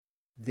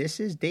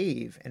This is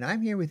Dave, and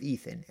I'm here with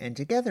Ethan, and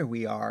together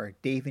we are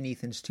Dave and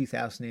Ethan's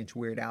 2000-inch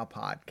Weird Al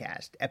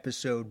podcast,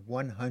 episode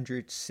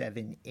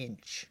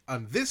 107-inch.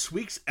 On this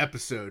week's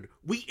episode,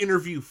 we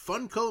interview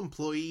Funko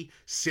employee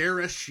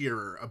Sarah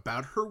Shearer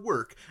about her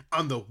work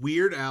on the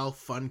Weird Al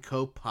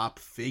Funko Pop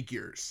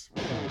figures.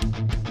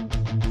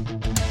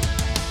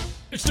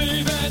 It's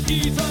Dave and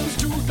Ethan's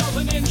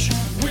 2000-inch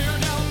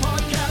Weird Al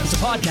podcast. It's a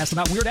podcast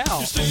about Weird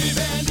Al. It's Dave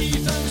and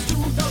Ethan's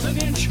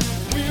 2000-inch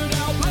Weird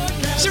Al podcast.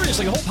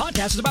 Seriously, the whole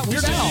podcast is about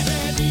Weird Al. Dave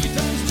and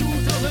Ethan's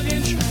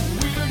 2000-inch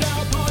Weird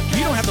Al podcast.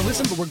 You don't have to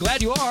listen, but we're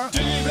glad you are.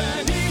 Dave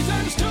and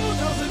Ethan's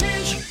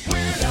 2000-inch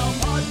Weird Al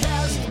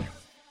podcast.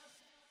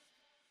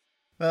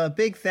 Well, a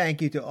big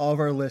thank you to all of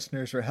our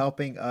listeners for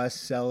helping us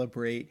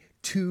celebrate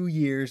 2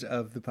 years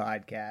of the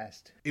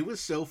podcast. It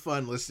was so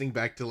fun listening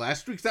back to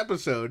last week's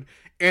episode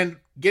and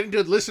getting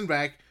to listen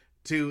back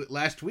to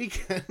last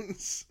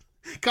weekend's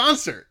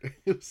concert.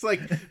 It was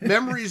like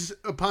memories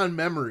upon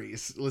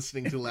memories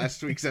listening to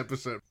last week's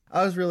episode.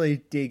 I was really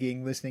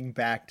digging listening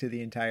back to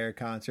the entire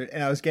concert,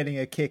 and I was getting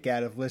a kick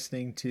out of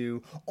listening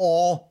to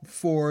all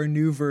 4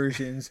 new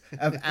versions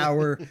of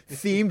our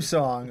theme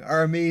song,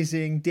 our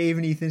amazing Dave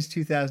and Ethan's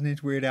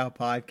 2000-inch Weird Al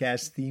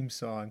podcast theme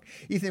song.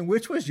 Ethan,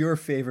 which was your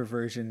favorite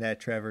version that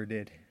Trevor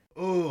did?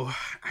 Oh,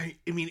 I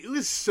mean, it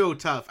was so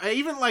tough. I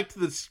even liked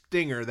the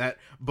stinger, that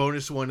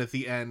bonus one at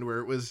the end where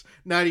it was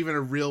not even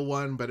a real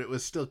one, but it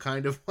was still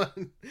kind of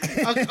one.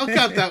 I'll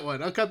count that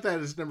one. I'll count that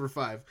as number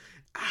 5.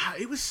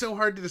 It was so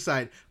hard to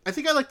decide. I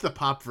think I liked the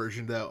pop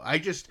version, though. I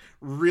just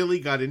really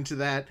got into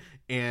that,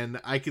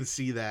 and I could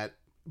see that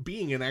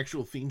being an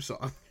actual theme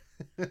song.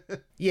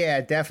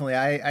 Yeah, definitely.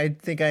 I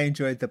think I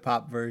enjoyed the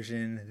pop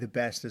version the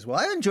best as well.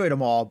 I enjoyed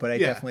them all, but I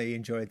definitely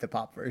enjoyed the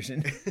pop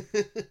version.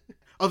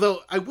 Although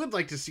I would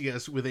like to see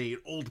us with an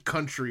old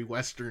country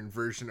western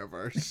version of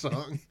our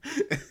song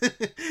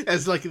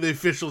as like the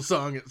official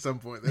song at some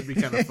point. That'd be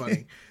kind of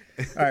funny.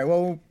 All right.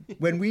 Well,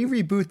 when we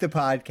reboot the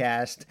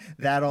podcast,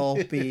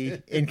 that'll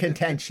be in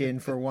contention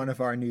for one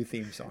of our new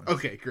theme songs.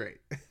 Okay, great.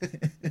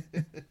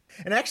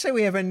 And actually,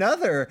 we have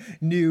another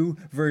new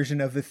version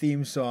of the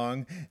theme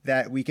song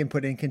that we can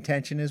put in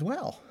contention as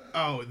well.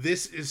 Oh,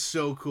 this is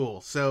so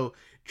cool. So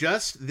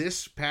just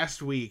this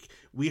past week,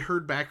 we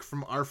heard back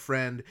from our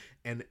friend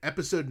and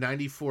episode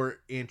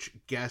 94-inch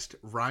guest,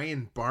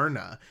 Ryan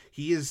Barna.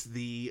 He is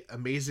the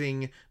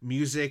amazing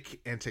music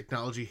and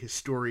technology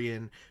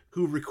historian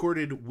who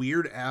recorded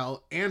Weird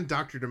Al and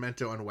Dr.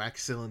 Demento on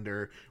Wax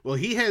Cylinder. Well,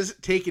 he has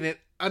taken it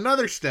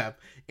another step,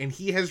 and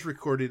he has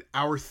recorded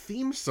our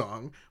theme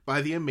song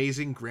by the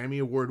amazing Grammy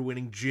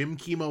Award-winning Jim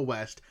Kimo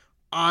West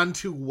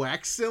onto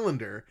Wax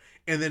Cylinder,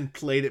 and then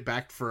played it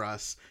back for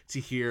us to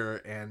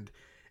hear, and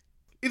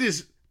it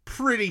is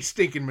pretty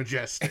stinking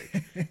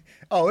majestic.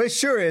 Oh, it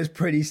sure is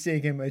pretty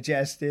stinking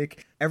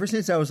majestic. Ever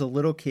since I was a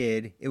little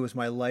kid, it was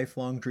my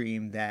lifelong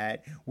dream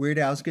that Weird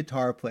Al's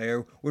guitar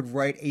player would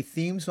write a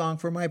theme song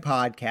for my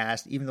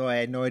podcast, even though I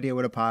had no idea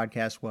what a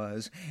podcast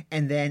was,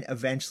 and then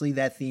eventually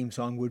that theme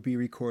song would be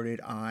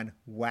recorded on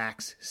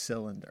Wax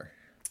Cylinder.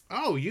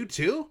 Oh, you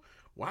too?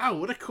 Wow,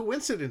 what a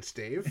coincidence,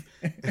 Dave.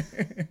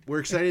 We're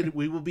excited.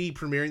 We will be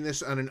premiering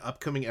this on an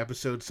upcoming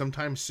episode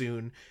sometime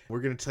soon. We're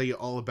going to tell you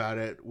all about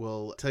it.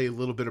 We'll tell you a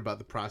little bit about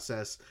the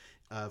process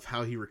of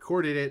how he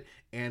recorded it,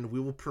 and we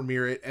will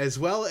premiere it, as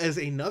well as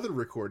another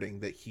recording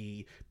that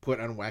he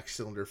put on Wax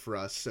Cylinder for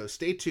us. So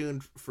stay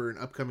tuned for an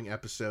upcoming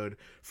episode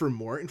for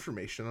more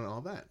information on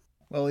all that.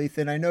 Well,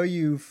 Ethan, I know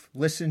you've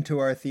listened to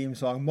our theme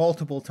song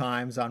multiple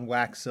times on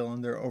Wax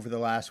Cylinder over the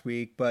last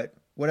week, but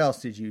what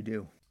else did you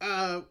do?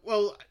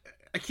 Well,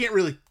 I can't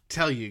really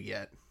tell you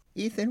yet.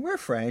 Ethan, we're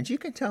friends. You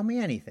can tell me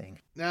anything.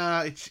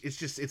 Nah,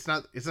 it's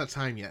not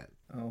time yet.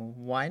 Oh,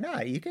 why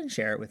not? You can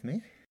share it with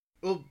me.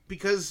 Well,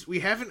 because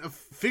we haven't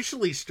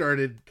officially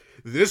started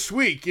This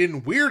Week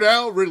in Weird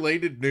Al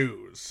related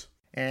news.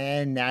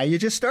 And now you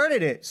just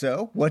started it.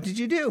 So what did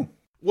you do?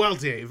 Well,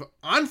 Dave,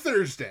 on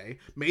Thursday,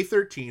 May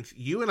 13th,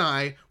 you and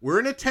I were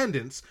in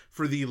attendance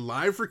for the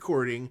live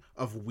recording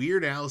of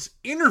Weird Al's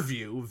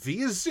interview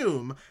via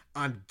Zoom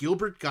on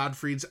Gilbert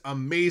Gottfried's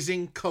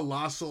amazing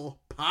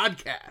Colossal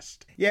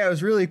podcast. Yeah, it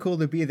was really cool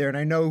to be there. And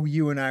I know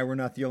you and I were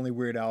not the only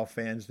Weird Al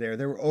fans there.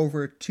 There were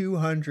over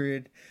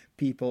 200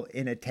 people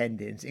in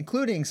attendance,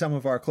 including some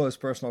of our close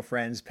personal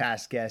friends,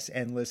 past guests,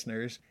 and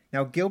listeners.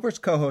 Now, Gilbert's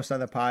co-host on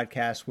the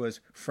podcast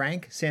was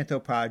Frank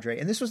Santopadre,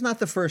 and this was not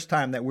the first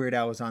time that Weird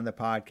Al was on the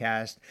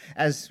podcast.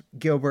 As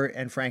Gilbert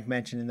and Frank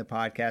mentioned in the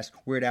podcast,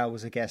 Weird Al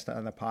was a guest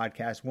on the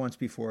podcast once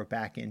before,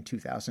 back in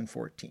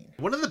 2014.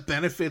 One of the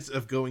benefits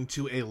of going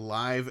to a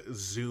live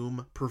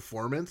Zoom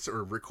performance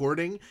or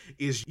recording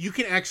is you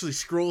can actually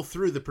scroll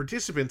through the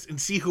participants and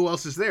see who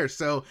else is there.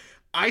 So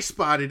I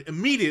spotted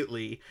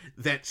immediately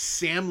that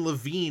Sam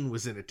Levine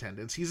was in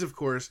attendance. He's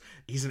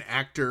an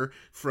actor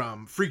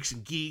from Freaks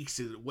and Geeks,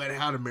 Wet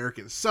Hot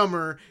American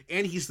Summer,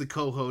 and he's the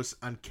co-host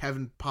on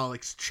Kevin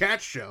Pollak's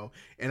Chat Show.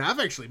 And I've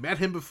actually met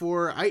him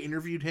before. I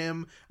interviewed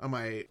him on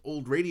my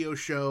old radio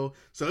show.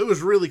 So it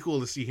was really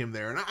cool to see him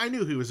there. And I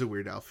knew he was a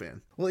Weird Al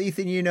fan. Well,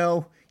 Ethan, you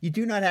know, You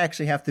do not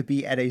actually have to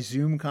be at a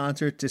Zoom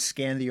concert to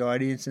scan the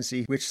audience and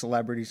see which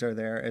celebrities are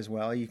there as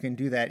well. You can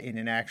do that in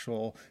an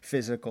actual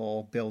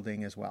physical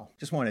building as well.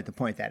 Just wanted to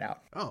point that out.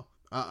 Oh,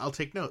 I'll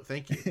take note.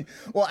 Thank you.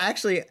 Well,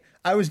 actually,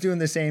 I was doing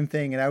the same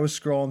thing, and I was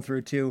scrolling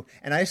through too,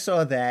 and I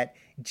saw that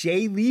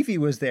Jay Levy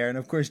was there. And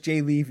of course,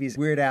 Jay Levy is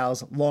Weird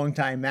Al's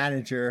longtime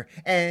manager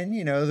and,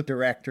 the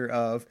director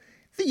of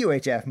the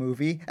UHF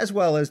movie, as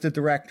well as the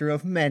director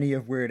of many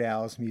of Weird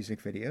Al's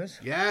music videos.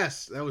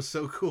 Yes, that was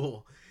so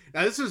cool.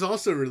 Now, this was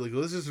also really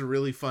cool. This is a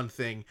really fun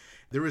thing.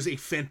 There was a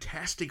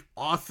fantastic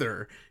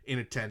author in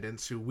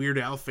attendance who Weird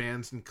Al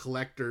fans and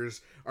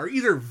collectors are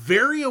either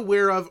very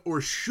aware of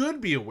or should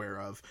be aware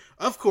of.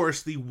 Of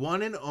course, the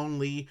one and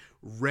only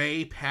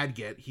Ray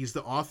Padgett. He's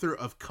the author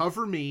of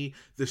Cover Me,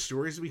 The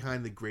Stories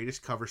Behind the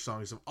Greatest Cover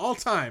Songs of All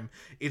Time.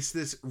 It's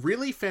this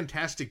really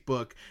fantastic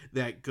book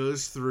that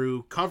goes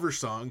through cover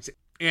songs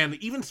and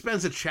even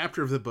spends a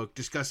chapter of the book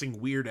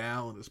discussing Weird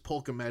Al and his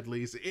polka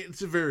medleys.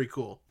 It's very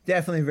cool.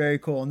 Definitely very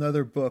cool.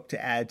 Another book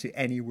to add to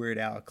any Weird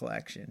Al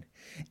collection.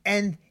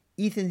 And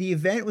Ethan, the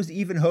event was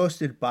even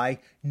hosted by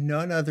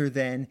none other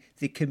than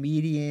the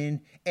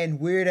comedian and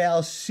Weird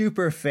Al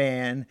super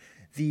fan,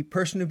 the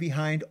person who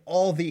behind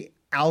all the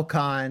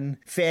Alcon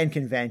fan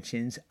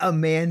conventions,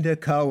 Amanda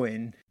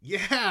Cohen.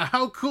 Yeah,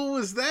 how cool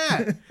was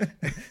that?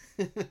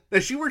 Now,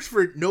 she works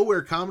for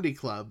Nowhere Comedy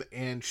Club,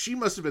 and she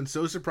must have been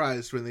so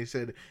surprised when they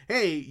said,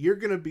 hey, you're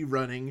going to be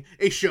running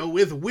a show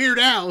with Weird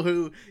Al,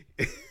 who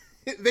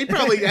they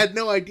probably had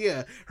no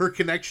idea her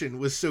connection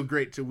was so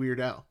great to Weird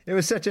Al. It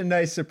was such a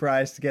nice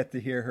surprise to get to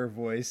hear her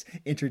voice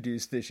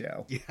introduce the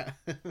show. Yeah.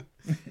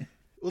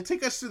 Well,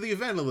 take us through the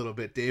event a little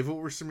bit, Dave. What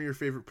were some of your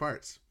favorite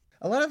parts?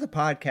 A lot of the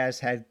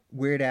podcasts had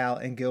Weird Al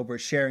and Gilbert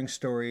sharing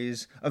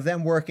stories of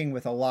them working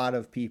with a lot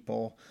of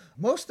people.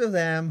 Most of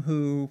them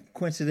who,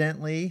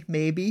 coincidentally,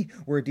 maybe,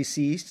 were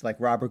deceased, like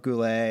Robert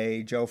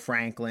Goulet, Joe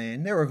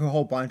Franklin. There were a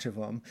whole bunch of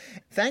them.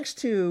 Thanks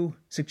to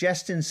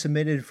suggestions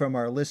submitted from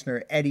our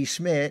listener, Eddie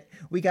Schmidt,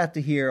 we got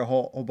to hear a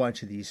whole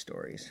bunch of these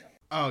stories.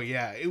 Oh,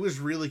 yeah. It was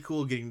really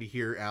cool getting to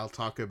hear Al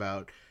talk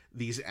about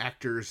these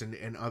actors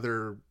and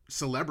other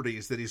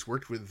celebrities that he's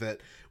worked with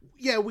that,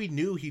 yeah, we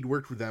knew he'd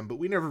worked with them, but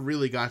we never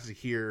really got to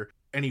hear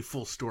any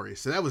full stories.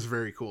 So that was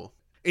very cool.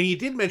 And you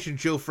did mention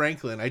Joe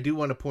Franklin. I do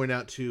want to point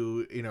out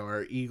to,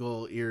 our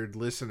eagle-eared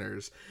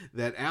listeners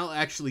that Al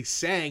actually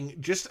sang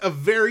just a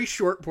very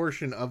short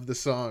portion of the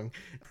song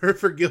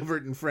for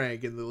Gilbert and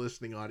Frank in the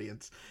listening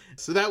audience.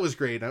 So that was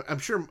great. I'm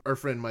sure our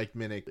friend Mike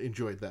Minnick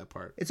enjoyed that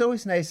part. It's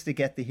always nice to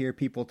get to hear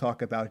people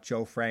talk about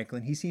Joe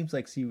Franklin. He seems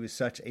like he was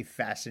such a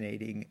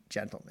fascinating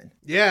gentleman.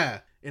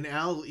 Yeah. And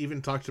Al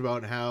even talked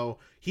about how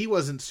he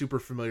wasn't super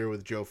familiar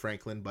with Joe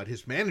Franklin, but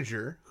his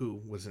manager,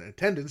 who was in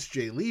attendance,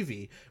 Jay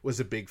Levy, was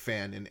a big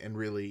fan and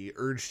really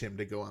urged him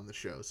to go on the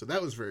show. So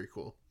that was very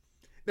cool.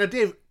 Now,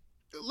 Dave,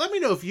 let me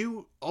know if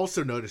you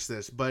also noticed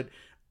this, but,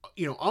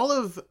 all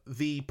of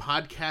the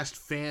podcast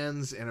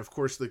fans and, of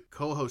course, the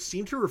co-hosts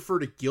seem to refer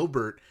to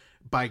Gilbert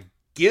by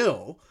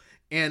Gil,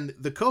 and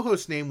the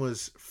co-host name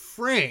was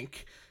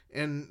Frank,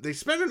 and they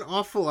spent an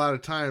awful lot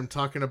of time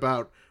talking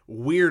about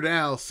Weird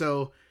Al,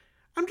 so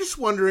I'm just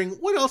wondering,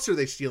 what else are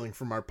they stealing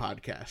from our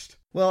podcast?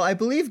 Well, I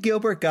believe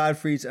Gilbert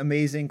Gottfried's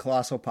Amazing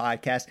Colossal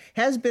Podcast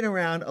has been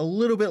around a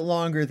little bit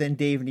longer than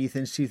Dave and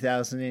Ethan's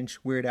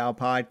 2000-inch Weird Al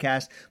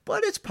podcast,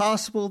 but it's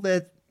possible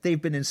that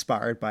they've been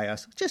inspired by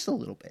us just a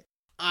little bit.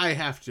 I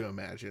have to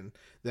imagine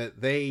that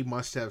they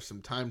must have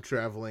some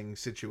time-traveling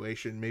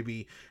situation.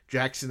 Maybe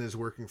Jackson is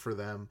working for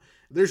them.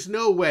 There's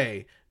no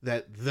way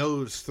that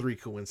those three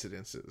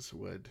coincidences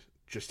would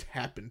just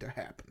happen to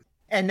happen.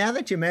 And now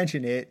that you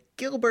mention it,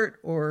 Gilbert,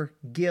 or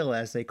Gil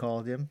as they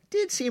called him,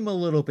 did seem a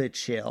little bit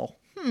chill.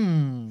 Dave,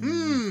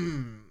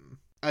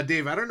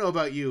 I don't know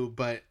about you,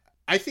 but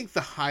I think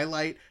the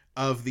highlight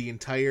of the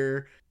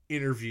entire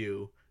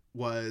interview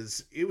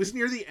was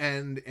near the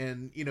end,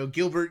 and,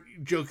 Gilbert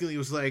jokingly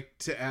was like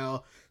to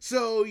Al,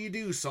 so you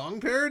do song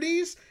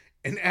parodies?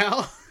 And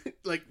Al,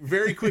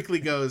 very quickly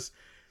goes,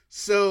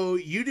 so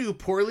you do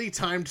poorly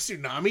timed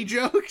tsunami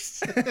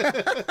jokes?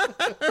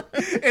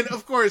 And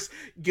of course,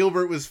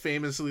 Gilbert was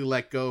famously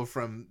let go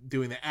from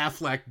doing the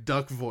Aflac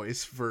duck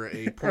voice for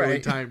a poorly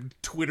timed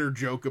Twitter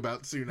joke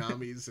about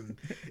tsunamis. And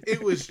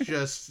it was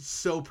just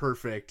so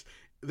perfect.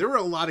 There were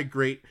a lot of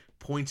great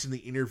points in the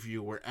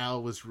interview where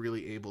Al was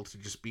really able to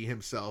just be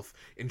himself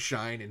and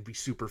shine and be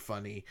super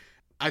funny.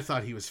 I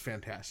thought he was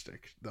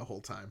fantastic the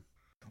whole time.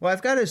 Well,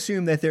 I've got to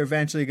assume that they're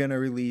eventually going to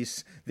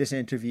release this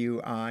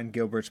interview on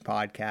Gilbert's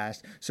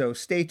podcast, so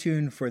stay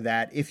tuned for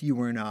that if you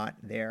were not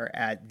there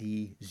at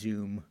the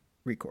Zoom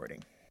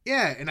recording.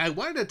 Yeah, and I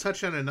wanted to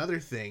touch on another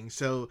thing.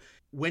 So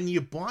when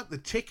you bought the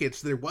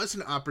tickets, there was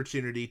an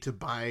opportunity to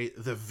buy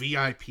the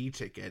VIP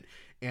ticket,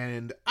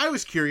 and I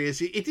was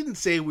curious. It didn't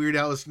say Weird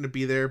Al was going to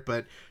be there,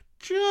 but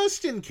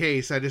just in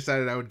case, I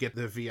decided I would get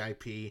the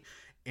VIP,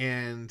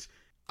 and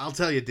I'll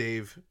tell you,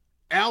 Dave,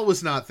 Al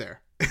was not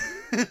there.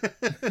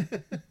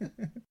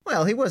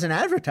 Well, he wasn't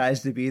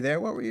advertised to be there.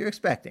 What were you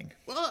expecting?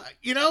 Well,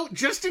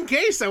 just in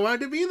case I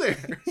wanted to be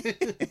there.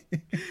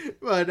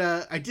 But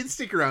I did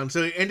stick around.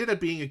 So it ended up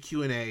being a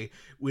Q&A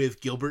with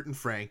Gilbert and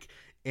Frank.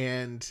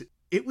 And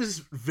it was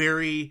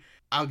very,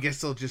 I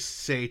guess I'll just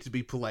say, to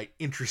be polite,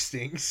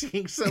 interesting,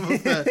 seeing some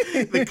of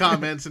the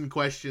comments and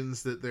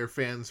questions that their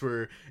fans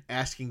were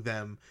asking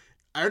them.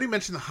 I already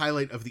mentioned the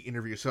highlight of the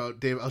interview. So,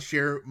 Dave, I'll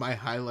share my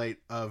highlight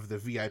of the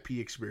VIP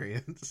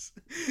experience.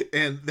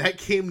 And that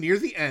came near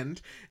the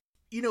end.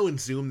 In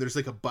Zoom, there's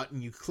like a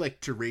button you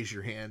click to raise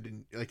your hand,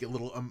 and like a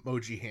little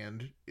emoji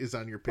hand is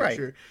on your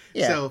picture. Right.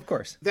 Yeah, so of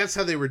course. That's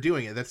how they were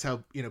doing it. That's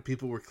how,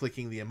 people were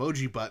clicking the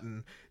emoji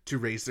button to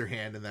raise their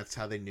hand, and that's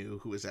how they knew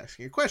who was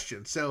asking a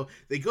question. So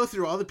they go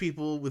through all the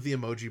people with the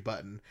emoji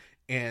button,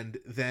 and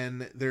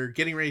then they're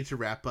getting ready to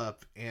wrap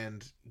up,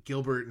 and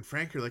Gilbert and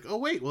Frank are like, oh,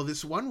 wait, well,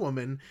 this one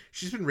woman,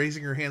 she's been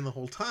raising her hand the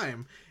whole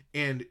time.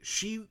 And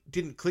she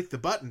didn't click the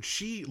button.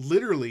 She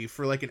literally,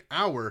 for like an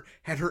hour,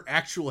 had her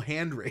actual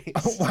hand raised.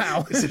 Oh,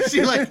 wow. So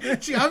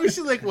she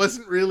obviously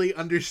wasn't really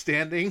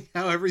understanding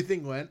how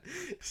everything went.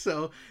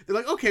 So they're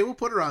like, okay, we'll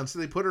put her on. So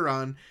they put her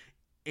on,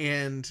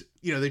 and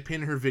they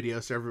pin her video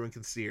so everyone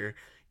can see her.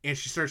 And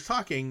she starts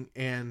talking,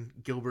 and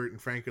Gilbert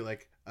and Frank are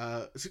like,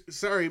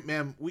 sorry,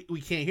 ma'am,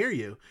 we can't hear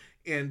you.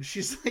 And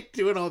she's like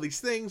doing all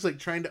these things, like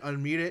trying to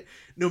unmute it.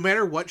 No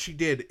matter what she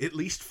did, at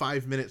least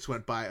 5 minutes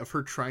went by of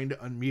her trying to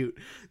unmute.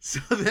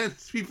 So then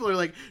people are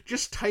like,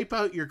 just type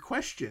out your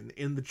question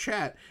in the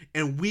chat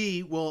and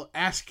we will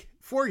ask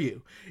for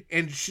you.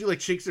 And she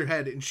shakes her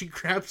head, and she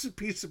grabs a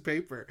piece of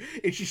paper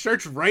and she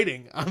starts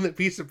writing on the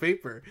piece of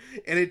paper.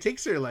 And it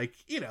takes her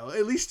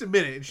at least a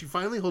minute. And she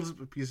finally holds up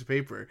a piece of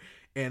paper.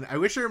 And I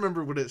wish I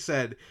remember what it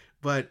said,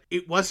 but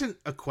it wasn't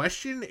a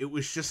question. It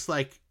was just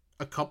like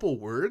a couple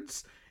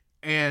words.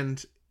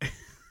 And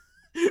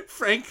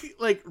Frank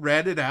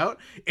read it out,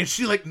 and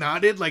she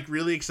nodded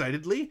really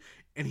excitedly,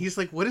 and he's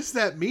like, what does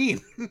that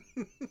mean?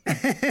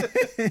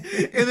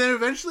 And then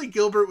eventually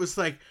Gilbert was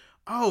like,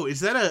 oh, is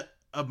that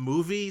a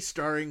movie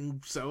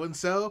starring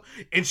so-and-so?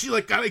 And she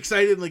got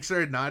excited and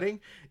started nodding,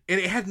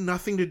 and it had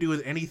nothing to do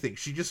with anything.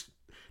 She just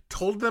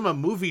told them a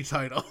movie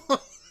title.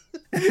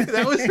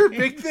 That was her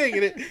big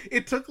thing, and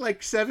it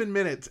took 7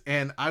 minutes,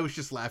 and I was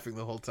just laughing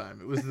the whole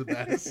time. It was the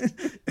best.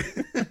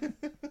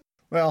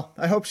 Well,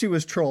 I hope she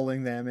was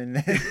trolling them,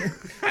 and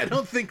I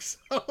don't think so.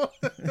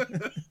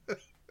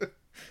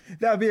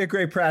 That would be a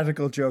great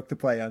practical joke to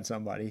play on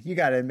somebody. You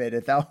got to admit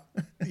it, though.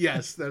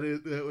 Yes,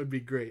 that would be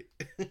great.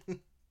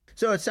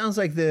 So it sounds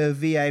like the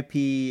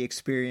VIP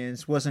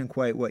experience wasn't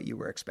quite what you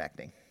were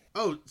expecting.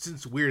 Oh,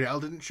 since Weird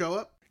Al didn't show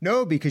up?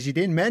 No, because you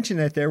didn't mention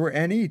that there were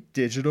any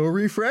digital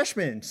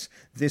refreshments.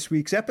 This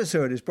week's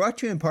episode is brought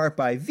to you in part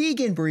by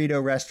vegan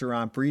burrito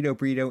restaurant Burrito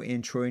Burrito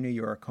in Troy, New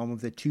York, home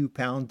of the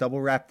 2-pound double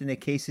wrapped in a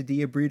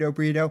quesadilla Burrito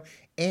Burrito,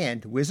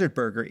 and Wizard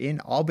Burger in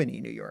Albany,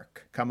 New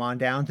York. Come on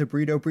down to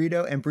Burrito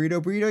Burrito and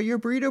Burrito Burrito your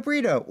Burrito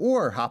Burrito,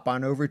 or hop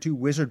on over to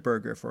Wizard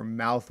Burger for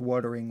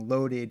mouth-watering,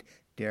 loaded,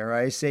 dare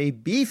I say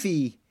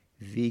beefy,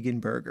 vegan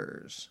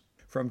burgers.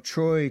 From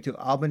Troy to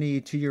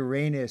Albany to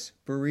Uranus,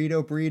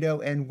 Burrito Burrito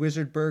and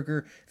Wizard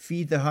Burger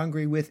feed the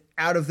hungry with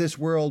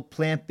out-of-this-world,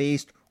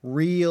 plant-based,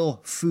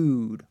 real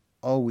food,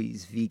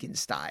 always vegan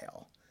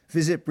style.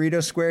 Visit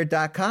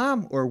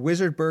burritosquare.com or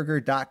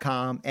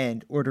wizardburger.com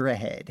and order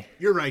ahead.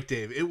 You're right,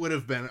 Dave. It would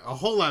have been a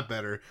whole lot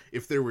better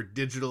if there were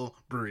digital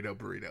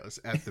burritos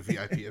at the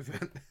VIP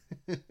event.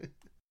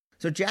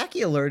 So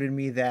Jackie alerted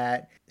me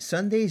that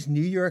Sunday's New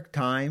York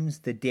Times,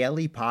 the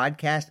daily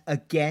podcast,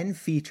 again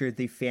featured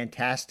the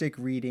fantastic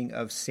reading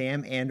of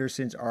Sam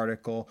Anderson's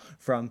article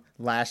from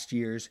last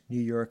year's New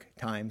York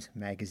Times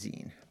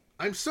Magazine.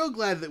 I'm so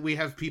glad that we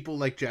have people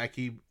like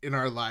Jackie in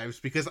our lives,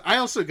 because I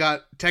also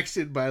got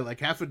texted by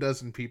half a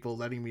dozen people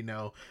letting me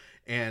know.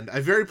 And I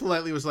very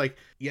politely was like,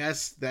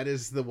 yes, that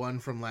is the one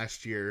from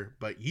last year,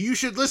 but you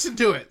should listen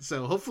to it.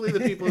 So hopefully the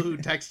people who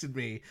texted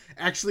me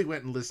actually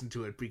went and listened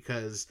to it,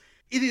 because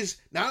it is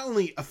not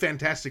only a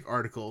fantastic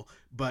article,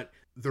 but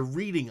the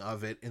reading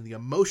of it and the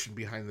emotion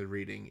behind the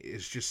reading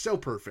is just so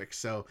perfect.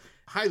 So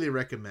highly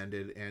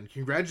recommended. And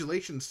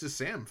congratulations to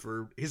Sam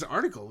for his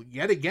article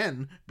yet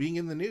again being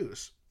in the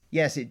news.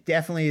 Yes, it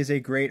definitely is a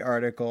great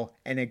article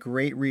and a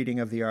great reading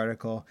of the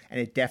article. And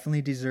it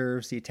definitely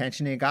deserves the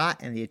attention it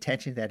got and the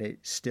attention that it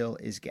still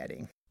is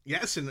getting.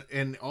 Yes.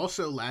 And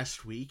also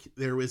last week,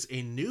 there was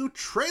a new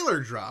trailer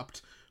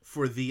dropped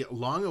for the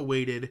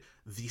long-awaited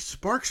The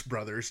Sparks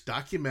Brothers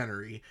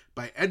documentary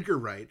by Edgar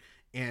Wright.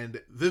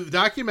 And the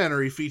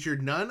documentary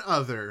featured none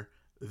other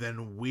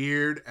than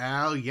Weird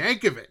Al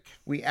Yankovic.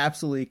 We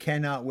absolutely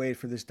cannot wait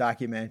for this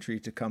documentary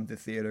to come to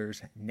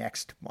theaters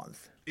next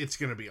month. It's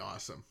going to be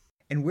awesome.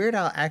 And Weird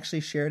Al actually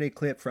shared a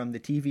clip from the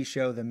TV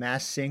show The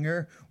Masked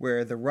Singer,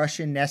 where the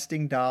Russian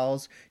nesting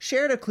dolls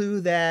shared a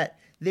clue that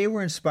they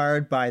were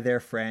inspired by their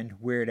friend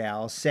Weird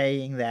Al,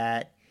 saying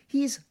that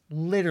he's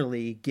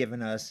literally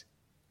given us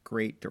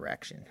great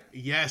direction.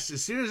 Yes,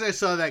 as soon as I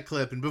saw that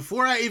clip, and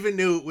before I even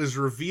knew it was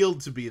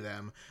revealed to be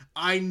them,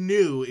 I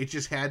knew it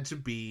just had to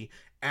be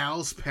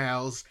Al's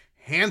pals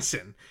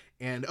Hanson.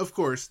 And of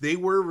course, they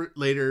were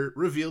later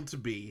revealed to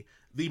be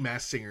the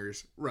Masked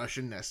Singer's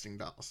Russian nesting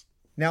dolls.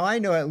 Now, I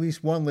know at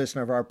least one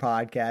listener of our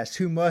podcast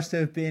who must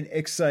have been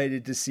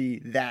excited to see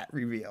that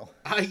reveal.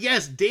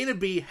 Yes, Dana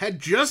B had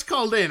just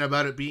called in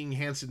about it being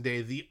Hanson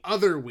Day the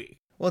other week.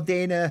 Well,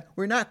 Dana,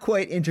 we're not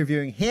quite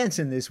interviewing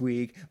Hanson this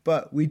week,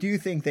 but we do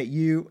think that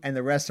you and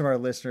the rest of our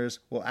listeners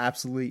will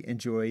absolutely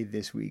enjoy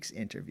this week's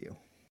interview.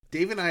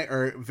 Dave and I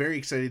are very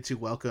excited to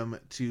welcome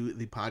to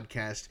the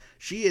podcast.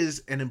 She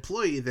is an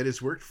employee that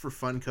has worked for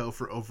Funko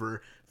for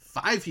over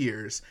 5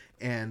 years,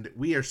 and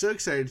we are so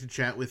excited to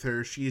chat with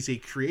her. She is a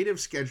creative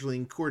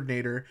scheduling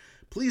coordinator.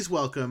 Please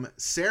welcome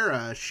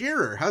Sarah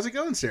Shearer. How's it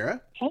going,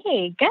 Sarah?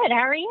 Hey, good. How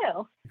are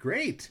you?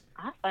 Great.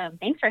 Awesome.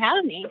 Thanks for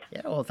having me.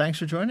 Yeah, well, thanks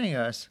for joining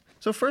us.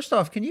 So first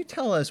off, can you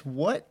tell us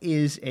what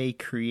is a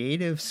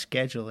creative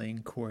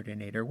scheduling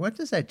coordinator? What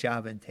does that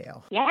job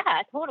entail? Yeah,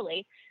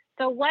 totally.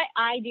 So what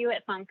I do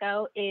at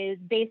Funko is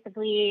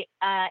basically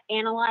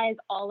analyze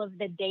all of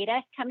the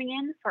data coming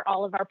in for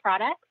all of our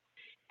products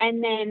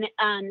and then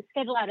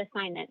schedule out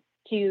assignments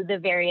to the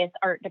various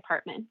art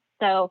departments.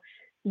 So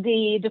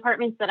the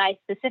departments that I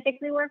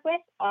specifically work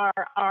with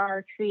are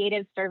our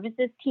creative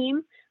services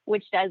team,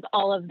 which does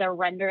all of the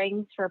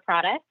renderings for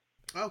products.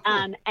 Oh,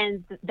 cool.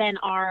 And then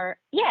our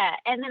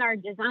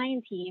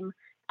design team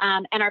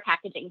and our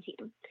packaging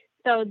team.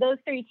 So those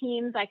three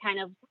teams, I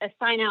kind of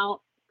assign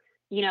out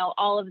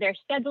all of their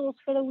schedules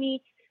for the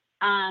week,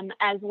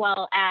 as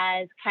well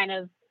as kind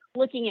of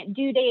looking at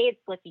due dates,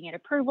 looking at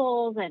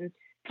approvals, and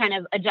kind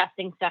of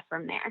adjusting stuff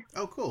from there.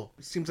 Oh, cool.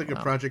 Seems like a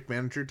project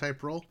manager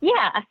type role.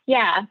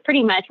 Yeah,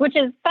 pretty much, which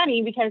is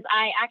funny because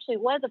I actually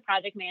was a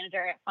project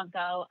manager at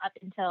Funko up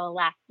until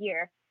last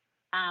year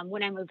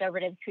when I moved over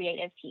to the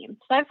creative team.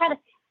 So I've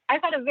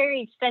had a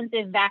very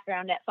extensive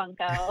background at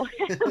Funko,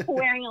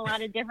 wearing a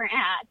lot of different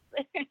hats.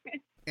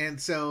 And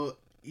so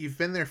you've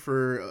been there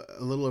for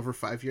a little over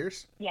 5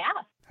 years? Yeah.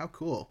 How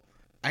cool.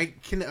 I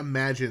can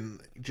imagine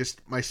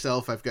just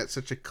myself. I've got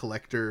such a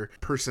collector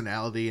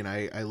personality and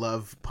I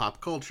love pop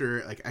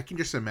culture. Like, I can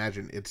just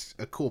imagine it's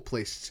a cool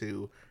place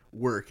to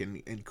work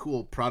and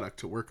cool product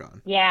to work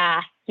on.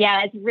 Yeah,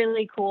 it's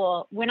really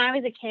cool. When I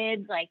was a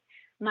kid, like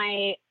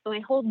my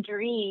whole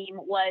dream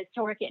was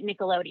to work at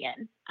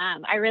Nickelodeon.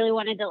 I really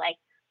wanted to like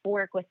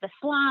work with the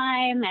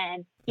slime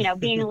and,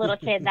 being a little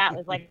kid, that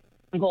was like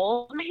a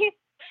goal.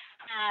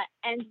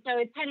 And so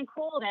it's kind of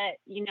cool that,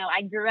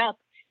 I grew up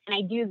and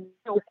I do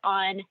work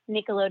on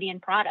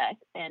Nickelodeon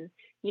products and,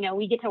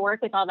 we get to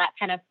work with all that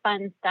kind of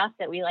fun stuff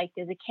that we liked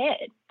as a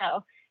kid.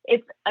 So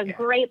it's a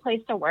great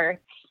place to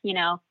work.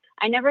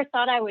 I never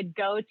thought I would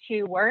go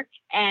to work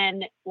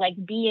and like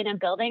be in a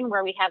building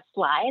where we have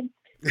slides,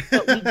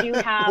 but we do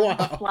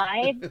have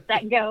slides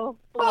that go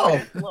floor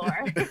to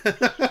floor.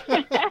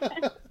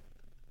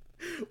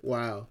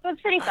 Wow. So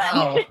it's pretty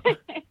fun.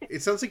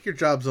 It sounds like your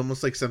job's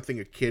almost like something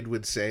a kid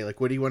would say. Like,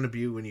 what do you want to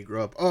be when you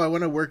grow up? Oh, I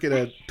want to work at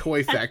a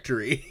toy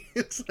factory.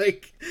 It's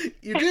like,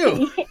 you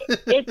do.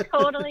 It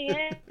totally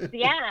is.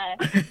 Yeah.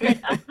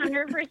 It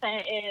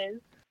 100%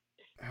 is.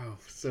 Oh,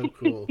 so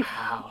cool.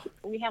 Wow.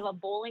 We have a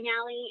bowling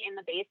alley in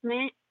the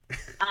basement.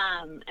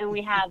 And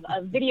we have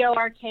a video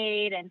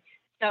arcade. And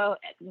so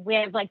we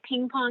have like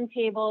ping pong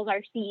tables.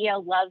 Our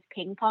CEO loves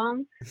ping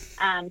pong.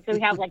 So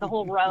we have like a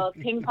whole row of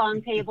ping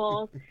pong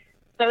tables.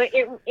 So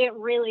it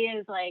really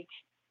is like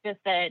just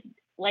a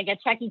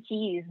Chuck E.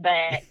 Cheese,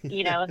 but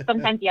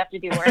sometimes you have to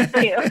do work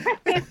too.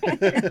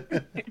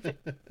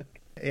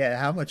 Yeah,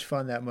 how much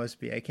fun that must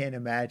be. I can't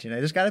imagine.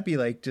 There's got to be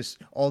like just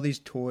all these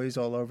toys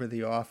all over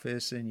the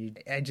office and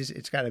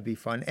it's got to be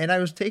fun. And I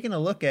was taking a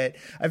look at,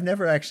 I've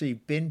never actually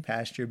been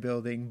past your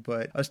building,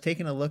 but I was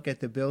taking a look at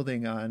the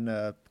building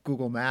on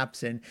Google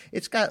Maps and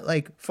it's got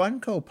like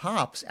Funko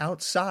Pops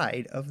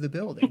outside of the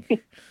building.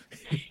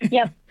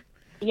 Yep.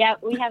 Yeah,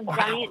 we have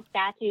giant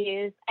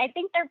statues. I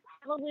think they're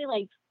probably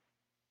like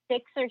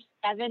 6 or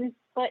 7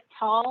 foot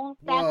tall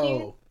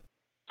statues.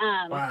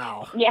 Whoa.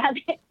 Wow. Yeah,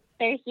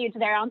 they're huge.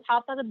 They're on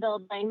top of the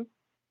building.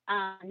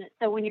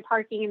 So when you're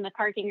parking in the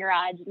parking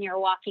garage and you're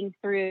walking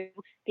through,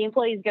 the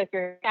employees go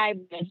through a sky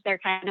bridge. They're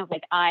kind of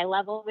like eye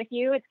level with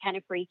you. It's kind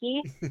of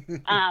freaky.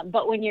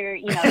 But when you're,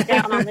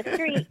 down on the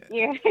street,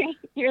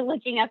 you're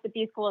looking up at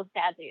these cool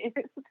statues.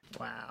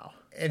 Wow.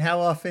 And how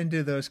often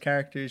do those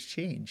characters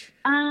change?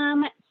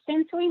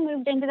 Since we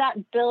moved into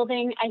that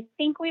building, I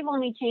think we've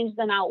only changed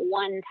them out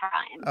one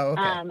time. Oh,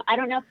 okay. I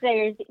don't know if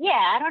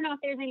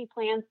there's any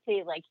plans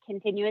to like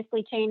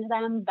continuously change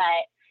them, but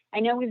I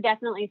know we've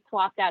definitely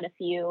swapped out a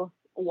few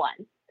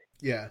once.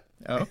 Yeah.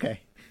 Oh, okay.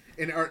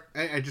 And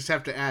I just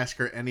have to ask,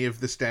 are any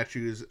of the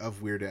statues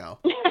of Weird Al?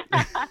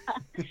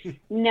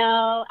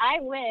 No, I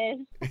wish.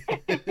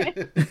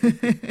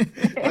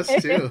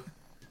 Us too.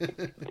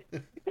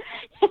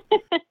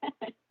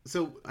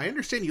 So I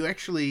understand you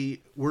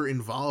actually were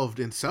involved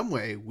in some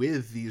way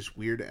with these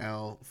Weird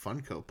Al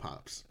Funko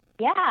Pops.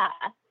 Yeah.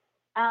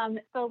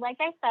 So like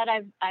I said,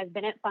 I've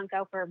been at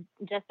Funko for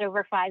just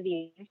over 5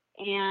 years.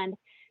 And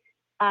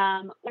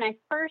when I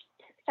first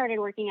started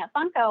working at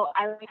Funko,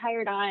 I was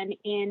hired on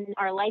in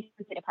our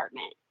licensing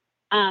department.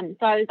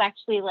 So I was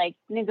actually like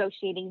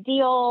negotiating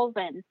deals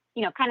and,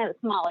 you know, kind of the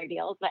smaller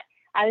deals, but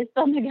I was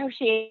still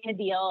negotiating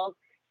deals.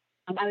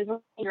 I was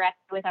working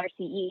directly with our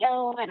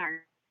CEO and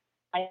our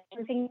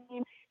licensing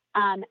team.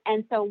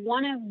 And so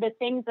one of the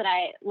things that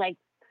I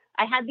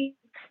had these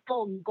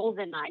couple goals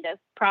in mind of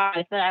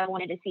projects that I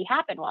wanted to see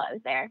happen while I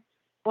was there.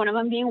 One of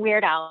them being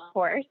Weird Al, of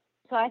course.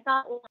 So I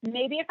thought, well,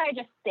 maybe if I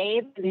just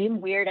say the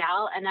name Weird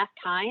Al enough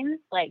times,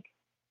 like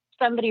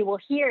somebody will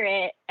hear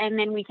it and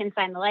then we can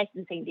sign the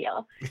licensing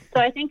deal.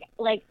 So I think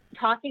like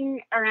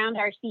talking around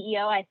our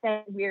CEO, I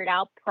said Weird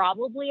Al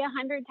probably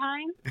 100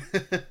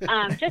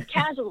 times, just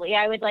casually.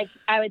 I would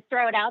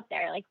throw it out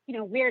there, like, you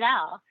know, Weird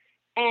Al.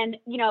 And,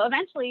 you know,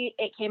 eventually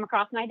it came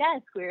across my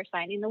desk. We were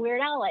signing the Weird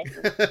Al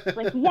license.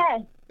 Like,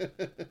 yes.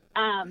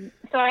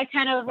 So I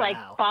kind of like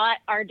fought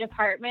our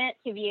department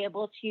to be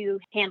able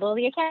to handle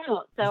the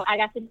account. So I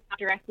got to talk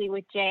directly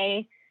with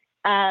Jay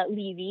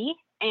Levy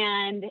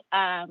and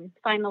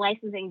sign the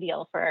licensing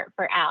deal for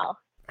Al,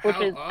 which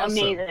is awesome.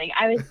 Amazing.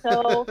 I was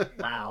so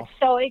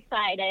so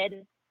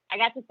excited. I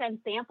got to send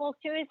samples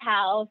to his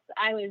house.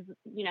 I was,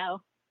 you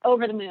know,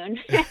 over the moon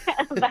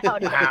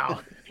about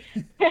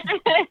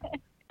it.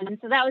 And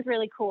so that was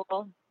really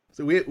cool.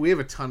 So we have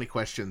a ton of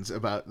questions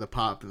about the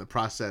pop and the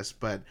process,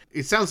 but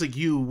it sounds like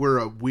you were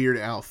a Weird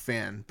Al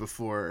fan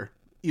before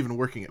even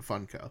working at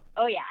Funko.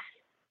 Oh yeah.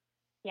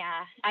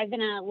 Yeah. I've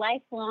been a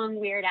lifelong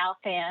Weird Al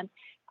fan.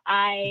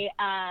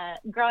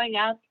 Growing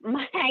up,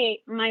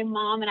 my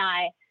mom and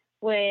I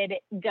would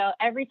go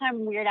every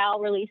time Weird Al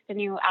released a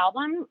new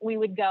album, we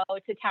would go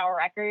to Tower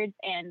Records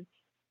and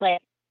like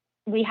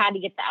we had to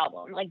get the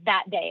album like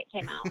that day it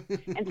came out.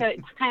 And so it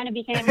kind of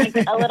became like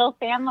a little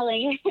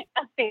family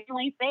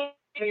thing.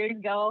 We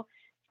would go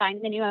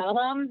find the new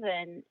albums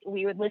and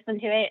we would listen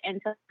to it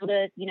until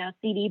the, you know,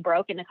 CD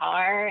broke in the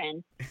car.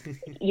 And,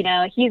 you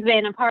know, he's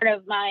been a part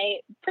of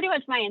pretty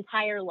much my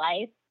entire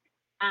life.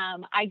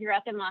 I grew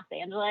up in Los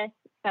Angeles,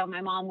 so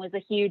my mom was a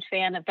huge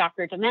fan of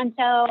Dr.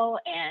 Demento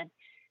and,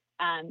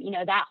 you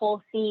know, that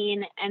whole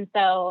scene. And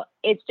so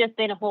it's just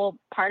been a whole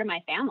part of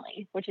my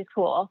family, which is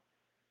cool.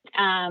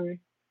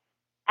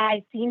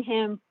 I've seen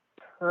him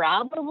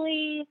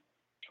probably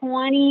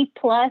 20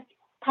 plus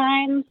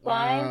times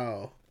live.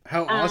 Wow.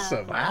 How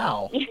awesome.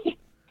 Wow.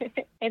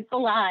 It's a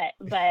lot,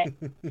 but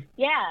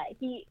yeah,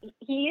 he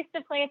used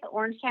to play at the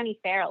Orange County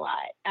Fair a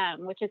lot,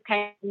 which is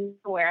kind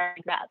of where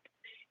I grew up.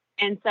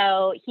 And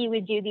so he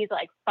would do these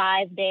like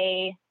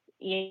 5-day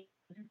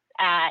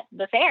at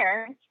the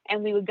fair,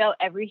 and we would go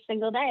every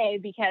single day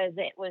because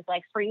it was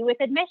like free with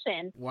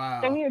admission.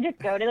 Wow. So we would just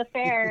go to the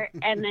fair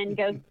and then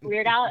go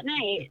Weird Al at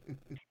night.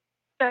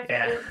 So,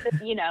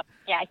 you know,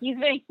 yeah, he's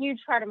been a huge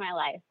part of my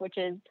life, which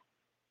is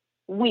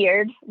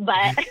weird,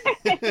 but,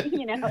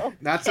 you know.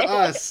 Not to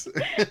us.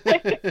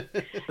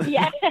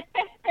 Yeah.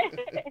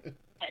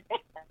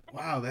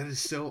 Wow, that is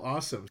so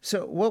awesome.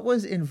 So what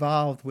was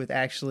involved with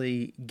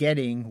actually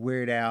getting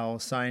Weird Al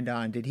signed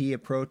on? Did he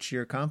approach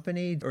your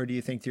company, or do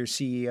you think your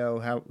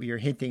CEO, how you're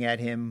hinting at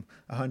him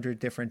 100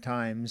 different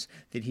times,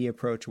 did he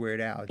approach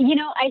Weird Al? You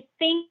know, I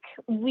think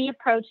we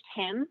approached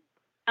him,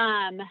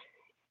 and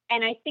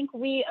I think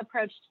we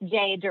approached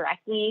Jay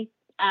directly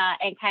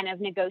and kind of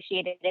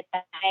negotiated it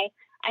that way.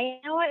 I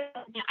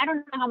don't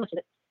know how much of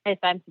this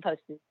I'm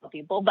supposed to tell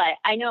people, but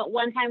I know at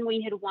one time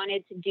we had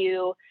wanted to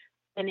do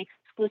an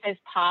exclusive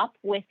pop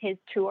with his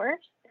tours.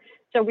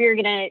 So we were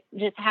going to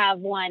just have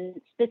one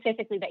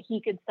specifically that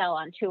he could sell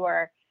on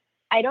tour.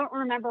 I don't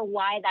remember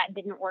why that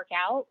didn't work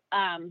out,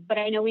 but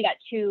I know we got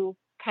two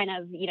kind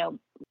of, you know,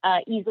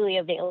 easily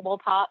available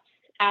pops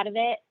out of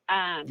it.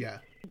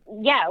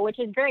 Yeah, which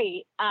is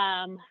great.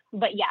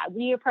 But yeah,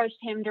 we approached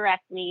him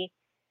directly.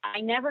 I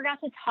never got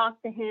to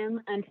talk to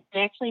him until I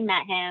actually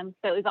met him.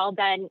 So it was all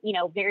done, you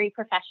know, very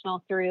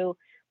professional through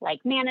like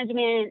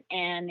management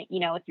and, you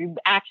know, through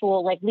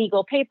actual like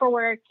legal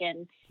paperwork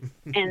and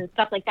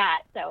stuff like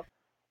that. So it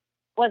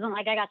wasn't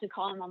like I got to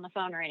call him on the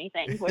phone or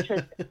anything, which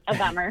was a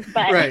bummer.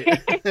 But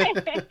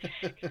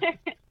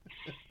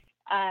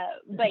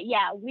but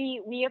yeah,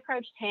 we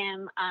approached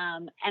him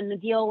and the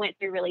deal went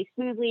through really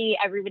smoothly.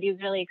 Everybody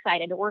was really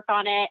excited to work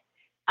on it.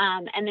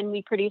 And then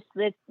we produced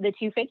the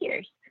two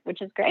figures,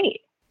 which is great.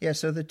 Yeah,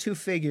 so the two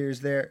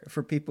figures there,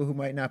 for people who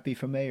might not be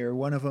familiar,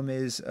 one of them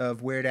is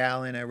of Weird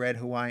Al in a red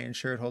Hawaiian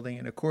shirt holding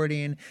an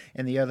accordion,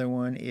 and the other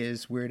one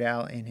is Weird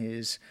Al in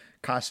his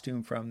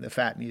costume from the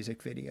Fat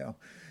Music video.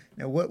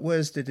 Now, what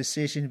was the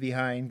decision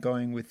behind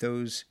going with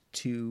those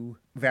two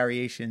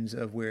variations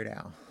of Weird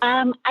Al?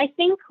 I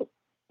think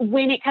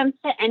when it comes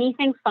to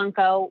anything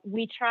Funko,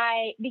 we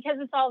try, because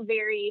it's all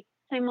very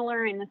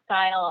similar in the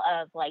style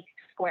of like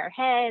square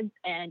heads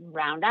and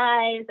round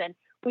eyes, and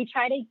we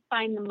try to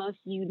find the most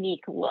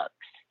unique looks.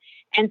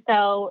 And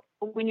so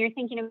when you're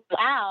thinking of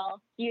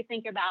Al, you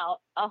think about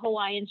a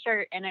Hawaiian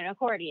shirt and an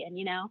accordion,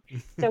 you know?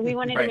 So we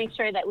wanted to make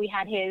sure that we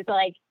had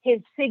his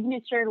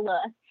signature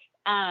look.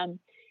 And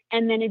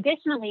then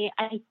additionally,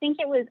 I think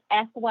it was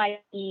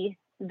FYE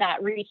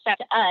that reached out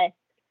to us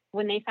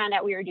when they found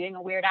out we were doing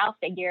a Weird Al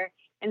figure,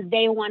 and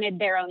they wanted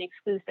their own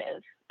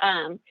exclusive.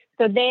 So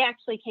So they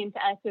actually came to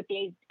us with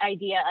the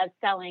idea of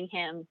selling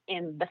him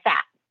in the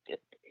fat suit,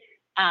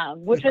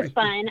 which was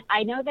fun.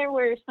 I know there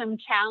were some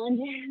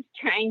challenges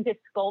trying to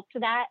sculpt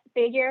that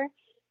figure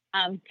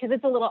because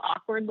it's a little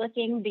awkward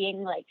looking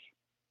being like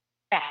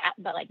fat,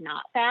 but like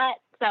not fat.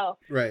 So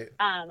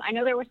I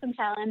know there were some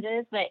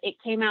challenges, but it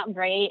came out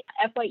great.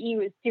 FYE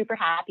was super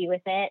happy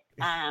with it.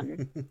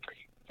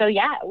 So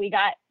yeah, we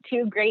got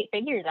 2 great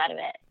figures out of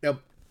it. Now,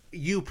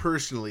 you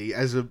personally,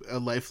 as a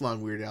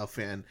lifelong Weird Al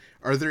fan,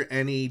 are there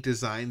any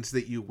designs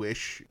that you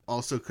wish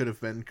also could have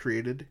been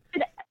created?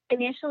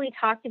 Initially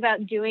talked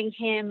about doing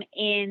him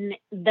in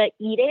the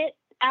Eat It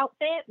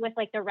outfit with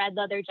like the red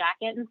leather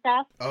jacket and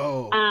stuff.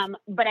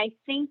 But I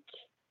think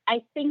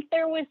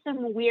there was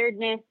some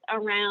weirdness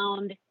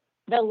around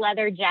the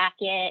leather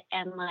jacket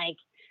and like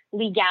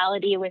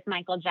legality with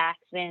Michael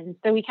Jackson.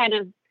 So we kind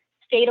of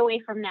stayed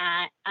away from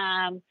that.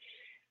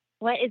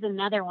 What is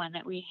another one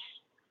that we're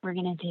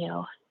going to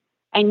do?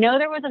 I know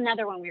there was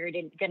another one we were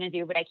going to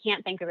do, but I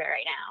can't think of it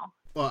right now.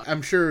 Well,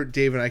 I'm sure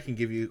Dave and I can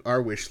give you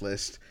our wish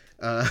list.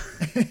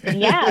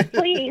 Yeah,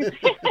 please.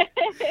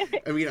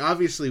 I mean,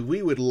 obviously,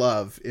 we would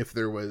love if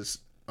there was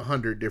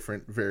 100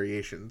 different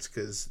variations,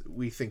 because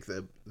we think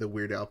the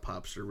Weird Al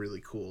pops are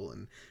really cool,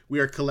 and we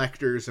are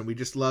collectors, and we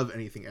just love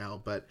anything Al.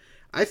 But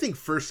I think,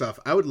 first off,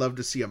 I would love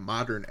to see a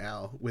modern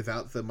Al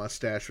without the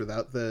mustache,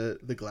 without the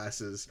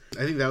glasses.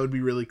 I think that would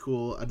be really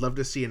cool. I'd love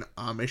to see an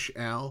Amish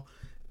Al,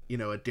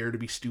 a Dare to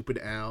be Stupid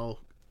Al,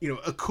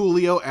 a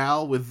Coolio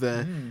Al with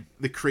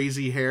the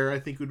crazy hair. I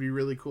think would be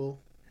really cool.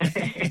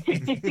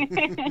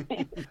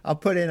 I'll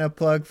put in a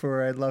plug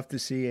for I'd love to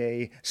see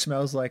a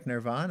Smells Like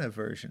Nirvana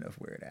version of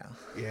Weird Al.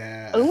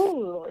 Yeah.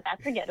 Ooh,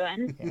 that's a good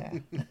one. Yeah.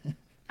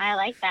 I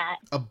like that.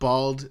 A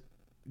bald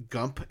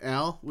Gump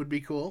Al would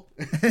be cool.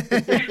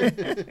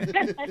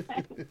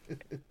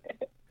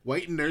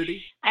 White and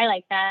nerdy. I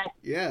like that.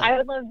 Yeah. I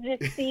would love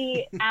to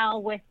see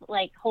Al with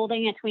like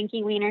holding a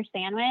Twinkie Wiener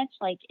sandwich,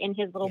 like in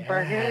his little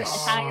burger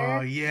attire.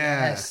 Oh,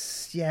 yeah.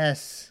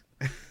 Yes.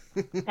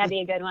 That'd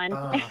be a good one.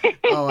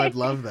 Oh, I'd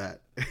love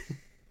that.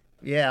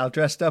 Yeah, I'll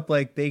dressed up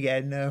like Big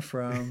Edna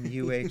from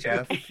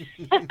UHF.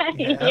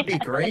 Yeah, that'd be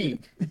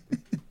great.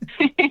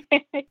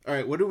 All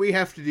right, what do we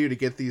have to do to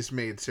get these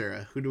made,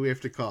 Sarah? Who do we have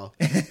to call?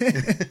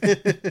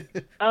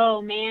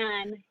 Oh,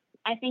 man.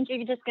 I think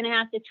you're just going to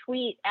have to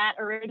tweet at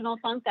Original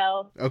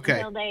Funko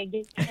until they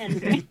get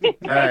in.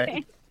 All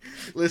right.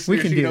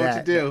 Listeners, you know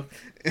what to do.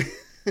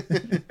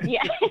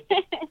 Yeah.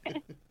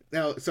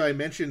 Now, so I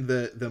mentioned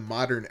the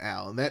modern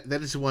Al, and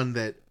that is one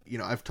that,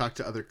 I've talked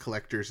to other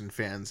collectors and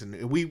fans,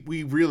 and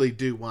we really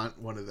do want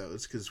one of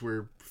those, because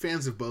we're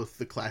fans of both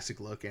the classic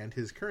look and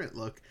his current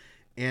look.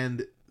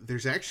 And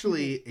there's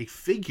actually a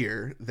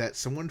figure that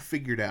someone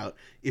figured out.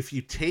 If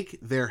you take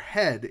their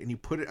head and you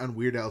put it on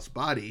Weird Al's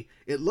body,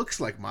 it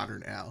looks like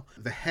modern Al.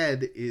 The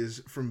head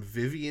is from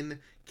Vivian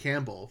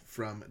Campbell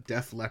from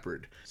Def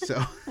Leppard.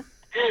 So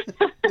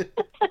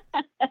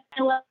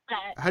I love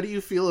that. How do you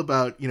feel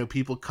about,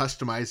 people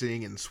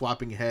customizing and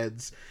swapping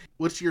heads?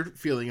 What's your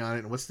feeling on it,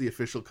 and what's the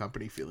official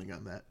company feeling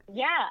on that?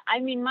 Yeah, I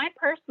mean, my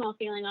personal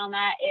feeling on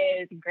that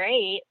is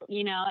great.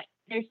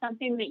 There's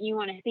something that you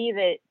want to see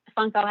that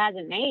Funko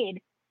hasn't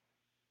made.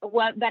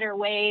 What better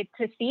way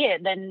to see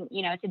it than,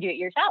 to do it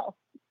yourself?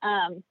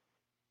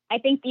 I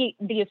think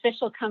the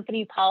official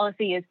company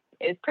policy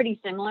is pretty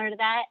similar to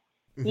that.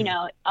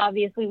 Mm-hmm.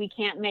 Obviously we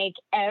can't make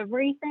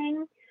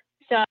everything.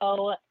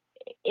 So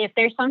if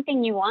there's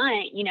something you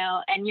want,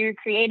 and you're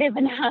creative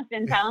enough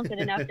and talented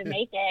enough to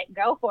make it,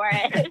 go for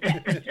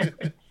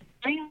it.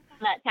 I'm not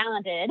that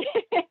talented.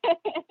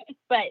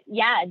 But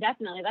yeah,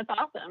 definitely. That's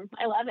awesome.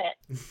 I love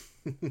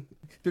it.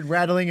 Been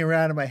rattling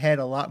around in my head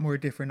a lot more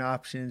different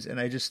options, and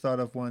I just thought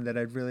of one that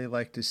I'd really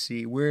like to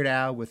see. Weird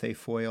Al with a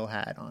foil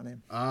hat on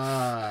him.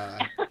 Ah.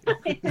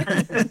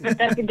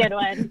 That's a good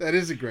one. That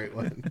is a great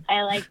one.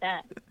 I like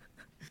that.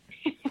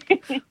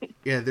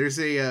 Yeah, there's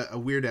a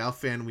Weird Al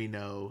fan we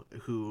know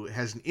who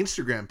has an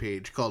Instagram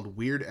page called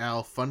Weird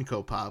Al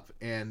Funko Pop,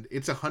 and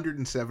it's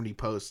 170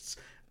 posts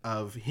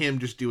of him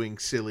just doing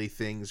silly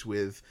things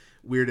with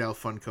Weird Al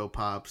Funko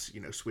Pops,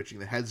 switching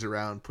the heads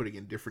around, putting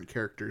in different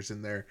characters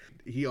in there.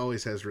 He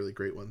always has really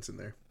great ones in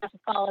there. I have to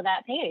follow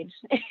that page.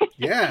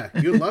 Yeah,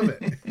 you'll love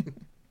it.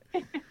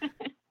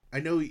 I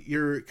know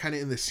you're kind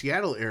of in the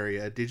Seattle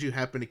area. Did you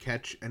happen to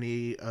catch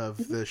any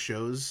of the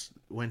shows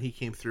when he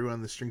came through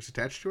on the Strings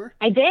Attached tour?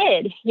 I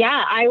did.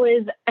 Yeah, I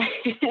was,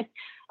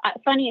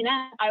 funny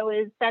enough, I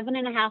was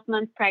 7.5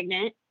 months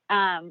pregnant.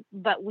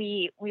 But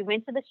we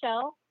went to the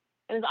show.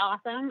 It was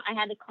awesome. I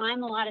had to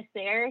climb a lot of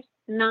stairs.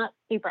 Not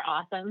super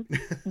awesome,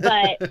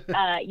 but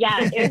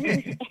yeah,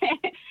 it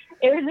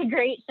was a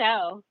great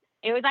show.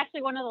 It was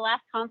actually one of the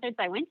last concerts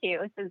I went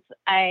to since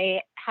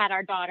I had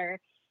our daughter,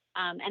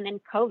 and then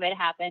COVID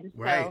happened.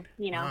 Right.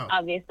 So Wow.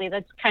 Obviously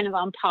that's kind of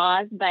on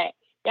pause. But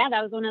yeah,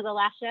 that was one of the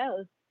last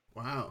shows.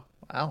 Wow.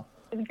 It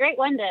was a great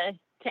one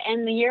to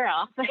end the year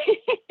off.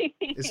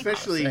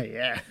 Especially,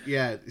 Yeah.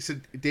 yeah. So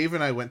Dave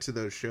and I went to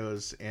those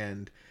shows,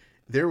 and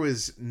there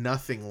was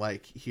nothing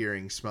like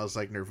hearing Smells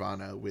Like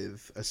Nirvana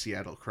with a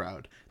Seattle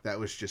crowd. That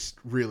was just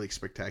really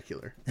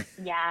spectacular.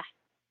 Yeah,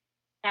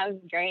 that was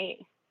great.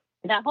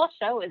 That whole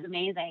show was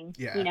amazing.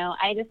 Yeah. You know,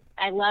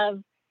 I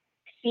love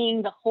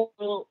seeing the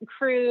whole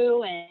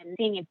crew and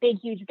seeing a big,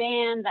 huge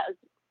band. That was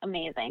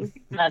amazing.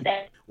 Loved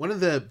it. One of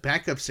the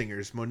backup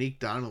singers, Monique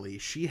Donnelly,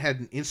 she had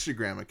an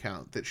Instagram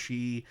account that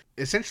she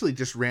essentially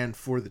just ran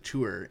for the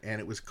tour, and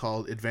it was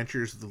called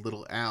Adventures of the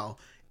Little Al.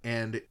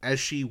 And as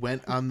she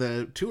went on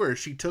the tour,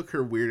 she took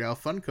her Weird Al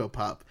Funko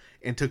Pop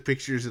and took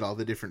pictures at all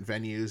the different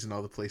venues and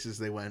all the places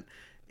they went.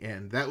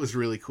 And that was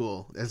really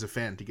cool as a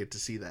fan to get to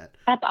see that.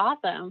 That's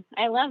awesome.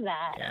 I love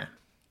that. Yeah.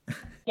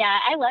 Yeah,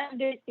 I love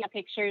doing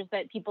pictures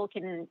that people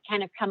can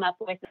kind of come up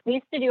with. We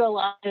used to do a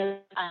lot of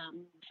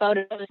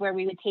photos where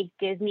we would take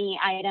Disney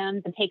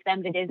items and take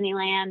them to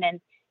Disneyland,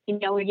 and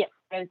we get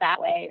photos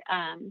that way.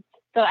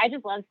 So I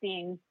just love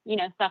seeing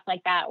stuff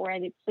like that where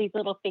it's these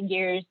little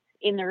figures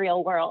in the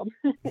real world.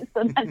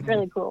 So that's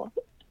really cool.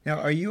 Now,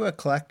 are you a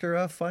collector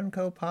of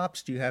Funko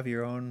Pops? Do you have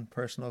your own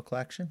personal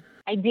collection?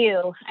 I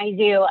do.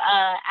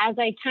 As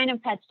I kind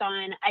of touched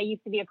on, I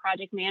used to be a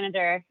project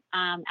manager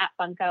at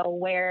Funko,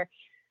 where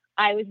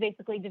I was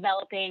basically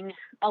developing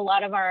a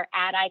lot of our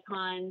ad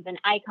icons and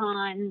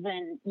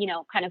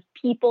kind of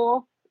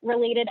people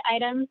related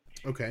items.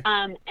 Okay.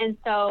 And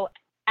so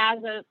as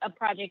a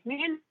project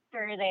manager,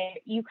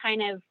 that you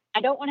kind of,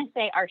 I don't want to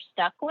say are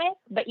stuck with,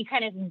 but you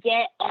kind of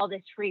get all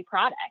this free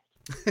product.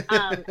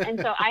 And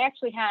so I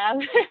actually have,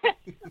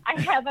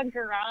 I have a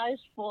garage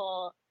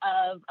full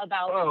of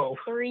about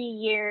 3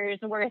 years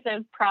worth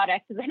of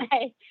products that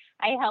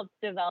I helped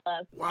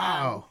develop.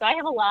 Wow. So I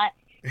have a lot.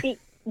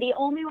 The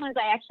only ones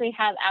I actually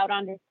have out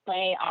on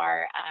display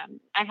are,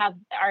 I have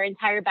our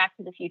entire Back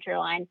to the Future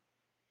line.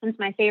 It's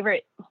my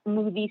favorite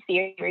movie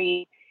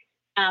series.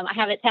 I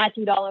have it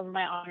tattooed all over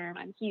my arm.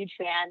 I'm a huge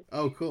fan.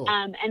 Oh, cool.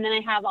 And then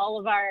I have all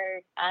of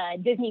our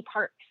Disney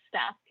park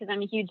stuff because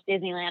I'm a huge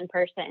Disneyland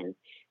person.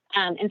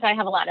 And so I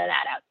have a lot of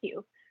that out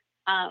too.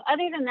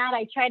 Other than that,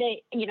 I try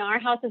to, our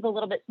house is a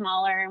little bit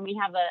smaller and we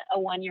have a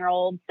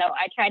 1-year-old. So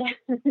I try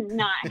to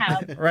not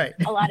have Right.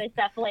 a lot of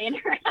stuff laying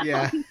around.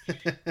 Yeah.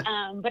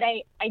 But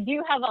I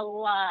do have a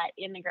lot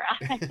in the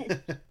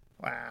garage.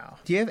 Wow.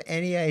 Do you have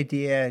any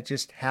idea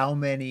just how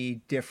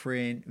many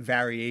different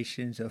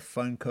variations of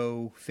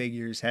Funko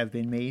figures have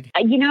been made?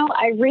 I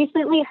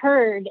recently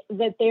heard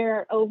that there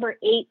are over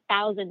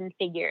 8,000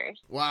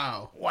 figures.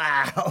 Wow.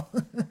 Wow.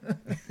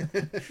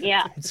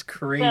 Yeah. It's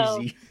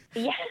crazy.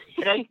 Yeah.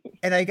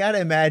 And I got to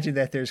imagine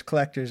that there's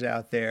collectors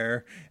out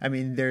there. I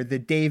mean, they're the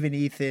Dave and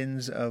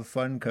Ethans of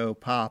Funko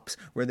Pops,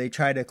 where they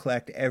try to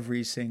collect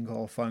every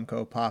single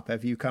Funko Pop.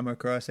 Have you come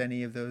across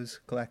any of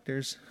those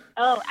collectors?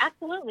 Oh,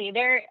 absolutely.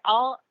 They're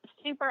all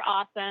super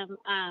awesome.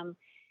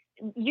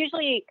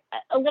 Usually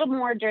a little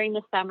more during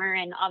the summer,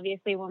 and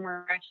obviously when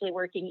we're actually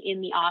working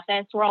in the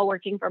office. We're all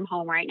working from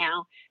home right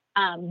now.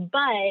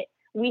 But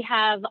we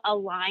have a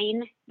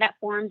line that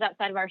forms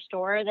outside of our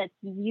store that's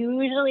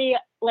usually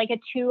like a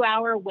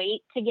 2-hour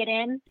wait to get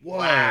in.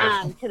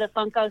 Wow. To the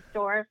Funko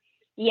store.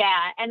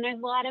 Yeah. And there's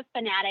a lot of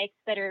fanatics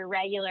that are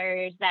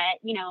regulars that,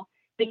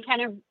 they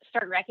kind of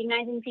start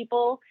recognizing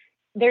people.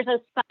 There's a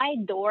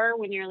side door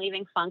when you're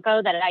leaving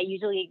Funko that I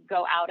usually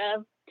go out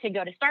of to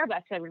go to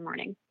Starbucks every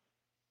morning.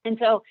 And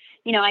so,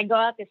 I go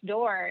out this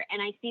door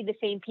and I see the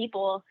same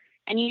people,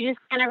 and you just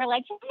kind of are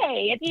like,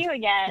 hey, it's you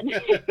again.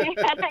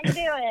 How you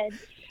doing?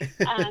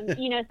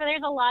 So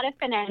there's a lot of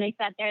fanatics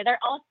out there. They're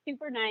all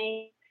super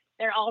nice.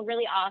 They're all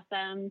really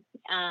awesome.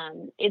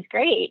 It's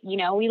great.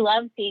 We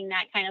love seeing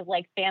that kind of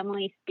like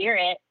family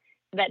spirit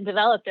that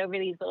developed over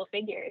these little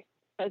figures.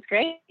 So it's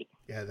great.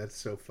 Yeah, that's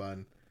so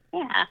fun.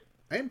 Yeah.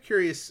 I am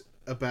curious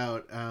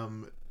about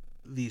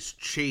these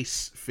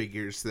chase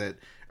figures that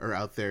are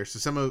out there. So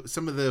some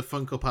of the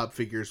Funko Pop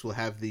figures will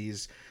have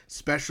these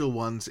special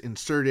ones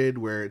inserted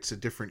where it's a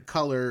different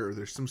color or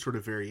there's some sort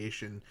of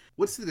variation.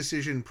 What's the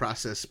decision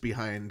process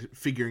behind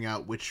figuring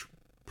out which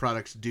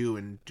products do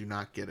and do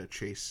not get a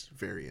chase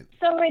variant?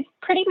 So it's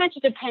pretty much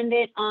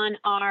dependent on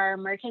our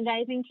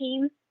merchandising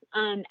team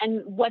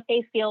and what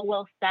they feel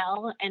will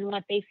sell and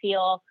what they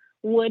feel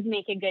would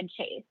make a good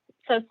chase.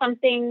 So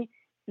something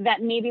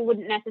that maybe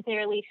wouldn't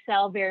necessarily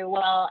sell very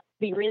well,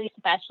 be really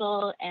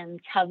special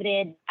and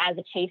coveted as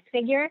a chase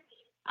figure.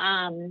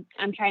 I'm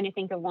trying to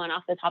think of one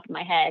off the top of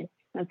my head.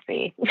 Let's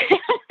see.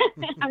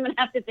 I'm going to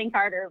have to think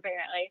harder,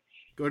 apparently.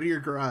 Go to your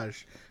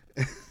garage.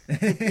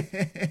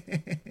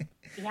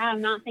 Yeah,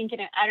 I'm not thinking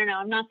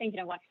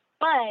of one.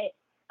 But,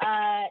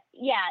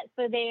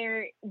 so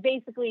they're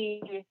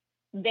basically,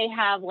 they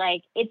have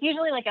it's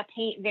usually like a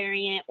paint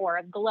variant or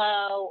a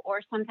glow,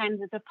 or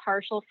sometimes it's a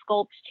partial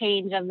sculpt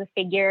change of the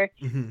figure.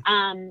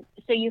 Mm-hmm.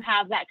 So you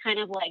have that kind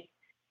of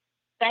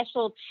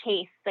special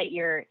chase that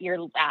you're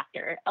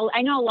after.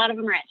 I know a lot of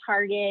them are at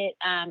Target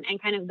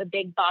and kind of the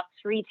big box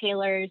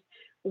retailers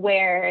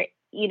where,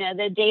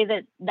 the day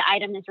that the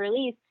item is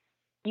released,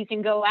 you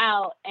can go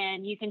out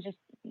and you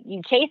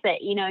chase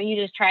it, you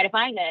just try to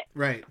find it.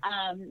 Right.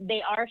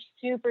 They are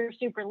super,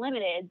 super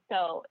limited.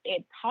 So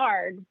it's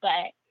hard,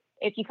 but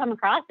if you come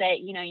across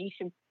it, you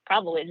should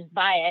probably just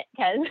buy it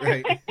because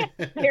Right.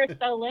 they're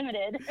so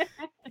limited.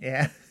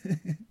 Yeah.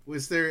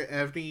 Was there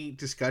any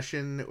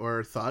discussion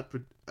or thought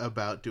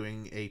about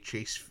doing a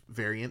chase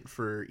variant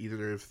for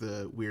either of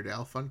the Weird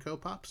Al Funko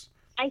Pops?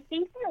 I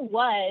think there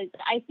was.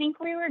 I think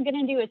we were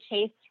going to do a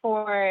chase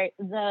for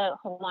the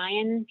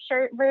Hawaiian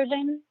shirt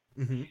version.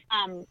 Mm-hmm.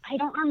 I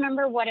don't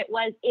remember what it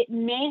was. It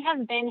may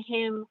have been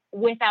him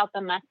without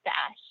the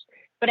mustache,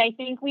 but I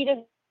think we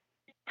just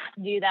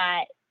do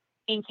that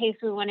in case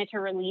we wanted to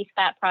release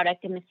that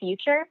product in the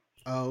future.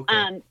 Oh,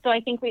 okay. So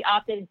I think we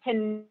opted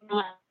to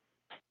not,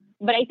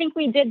 but I think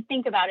we did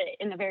think about it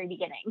in the very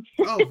beginning.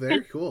 Oh,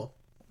 very cool.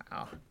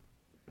 Wow.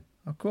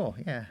 Oh, cool.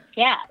 Yeah.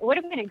 Yeah, it would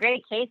have been a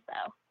great case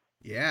though.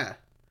 Yeah.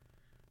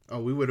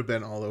 Oh, we would have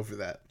been all over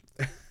that.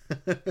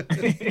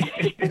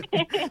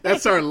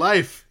 That's our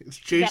life. It's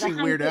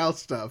chasing Weird Al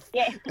stuff.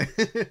 Yeah.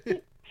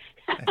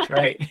 That's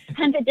right.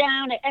 Hunt it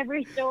down at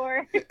every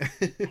store.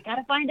 I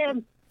gotta find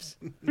him.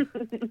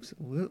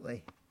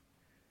 Absolutely.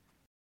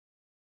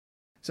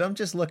 So I'm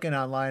just looking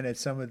online at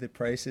some of the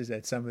prices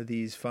that some of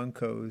these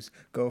Funkos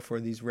go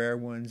for, these rare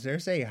ones.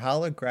 There's a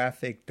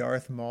holographic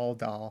Darth Maul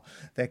doll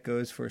that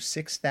goes for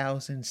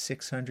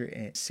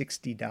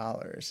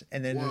 $6,660.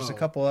 And then there's a Whoa.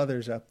 couple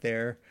others up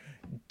there.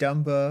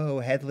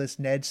 Dumbo, Headless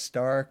Ned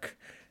Stark.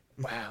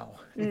 Wow.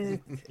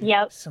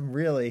 Yep. Some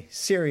really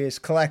serious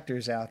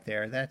collectors out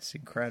there. That's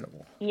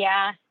incredible.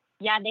 Yeah.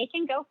 Yeah, they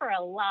can go for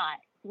a lot,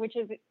 which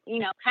is,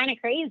 kind of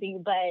crazy,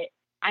 but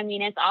I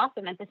mean, it's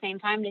awesome at the same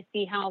time to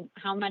see how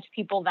much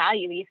people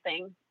value these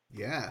things.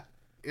 Yeah.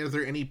 Are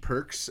there any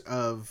perks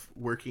of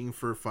working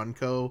for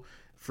Funko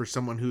for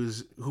someone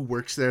who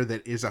works there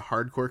that is a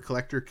hardcore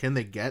collector? Can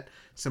they get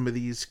some of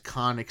these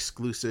con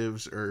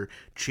exclusives or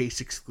chase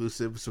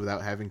exclusives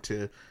without having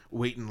to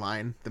wait in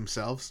line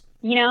themselves?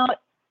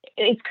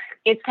 It's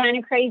kind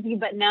of crazy,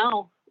 but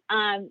no.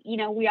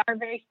 We are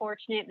very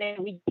fortunate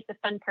that we get the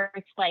fun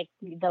perks like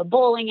the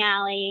bowling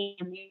alley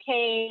and the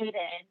arcade and,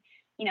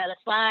 the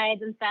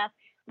slides and stuff.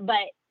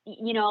 But,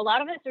 a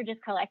lot of us are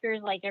just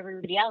collectors like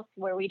everybody else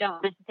where we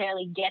don't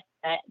necessarily get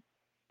that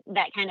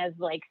kind of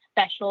like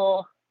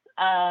special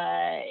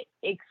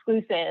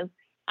exclusive.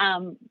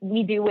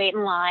 We do wait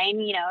in line,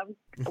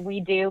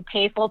 we do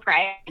pay full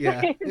price.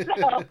 Yeah.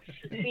 So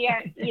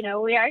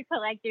we are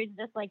collectors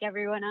just like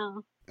everyone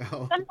else.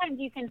 Oh. Sometimes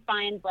you can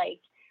find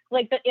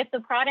if the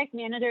product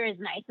manager is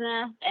nice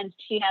enough and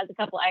she has a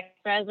couple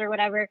extras or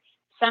whatever,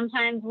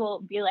 sometimes we'll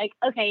be like,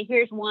 okay,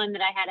 here's one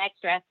that I had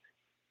extra.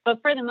 But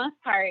for the most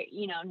part,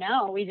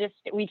 no, we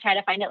try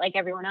to find it like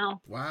everyone else.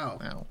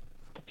 Wow.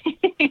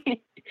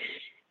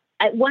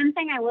 One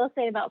thing I will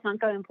say about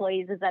Funko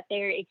employees is that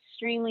they're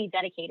extremely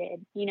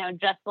dedicated,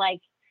 just like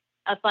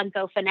a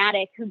Funko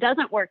fanatic who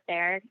doesn't work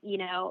there. We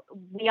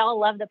all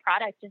love the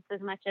product just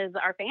as much as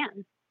our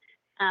fans.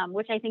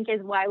 Which I think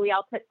is why we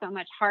all put so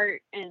much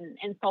heart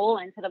and soul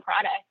into the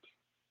product.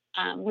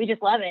 We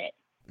just love it,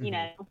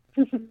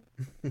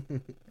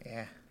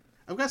 Yeah.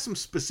 I've got some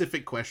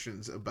specific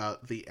questions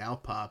about the Al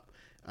Pop.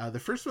 The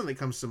first one that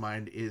comes to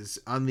mind is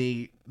on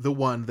the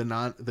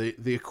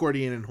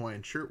accordion and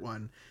Hawaiian shirt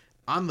one.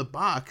 On the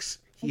box,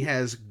 he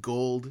has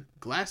gold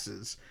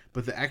glasses,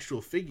 but the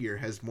actual figure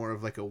has more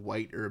of like a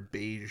white or a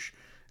beige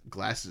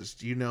glasses.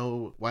 Do you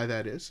know why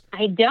that is?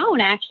 I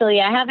don't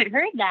actually. I haven't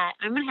heard that.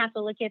 I'm going to have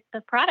to look at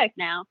the product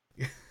now.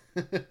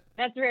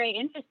 That's very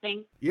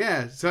interesting.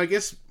 Yeah. So I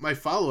guess my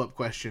follow-up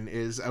question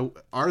is,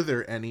 are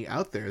there any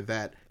out there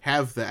that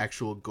have the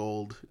actual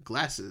gold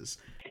glasses?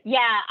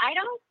 Yeah, I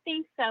don't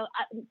think so.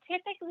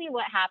 Typically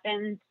what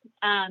happens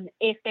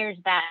if there's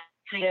that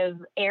kind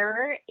of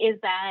error is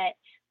that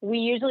we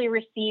usually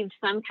receive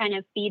some kind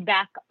of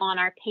feedback on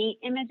our paint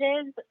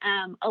images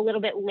a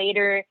little bit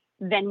later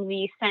than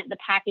we sent the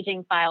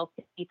packaging files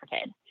to be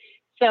printed.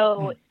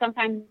 So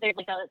sometimes there's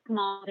like a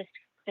small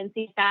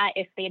discrepancy with that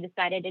if they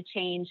decided to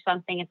change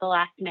something at the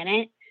last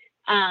minute.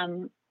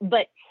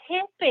 But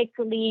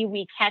typically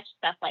we catch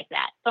stuff like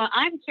that. So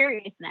I'm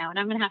curious now, and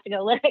I'm going to have to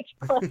go look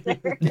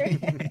closer.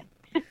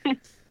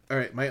 All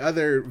right. My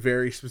other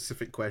very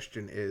specific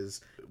question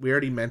is, we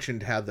already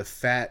mentioned how the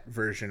fat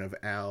version of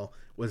Al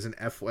was an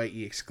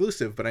FYE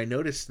exclusive, but I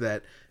noticed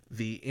that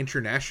the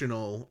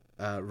international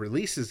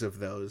releases of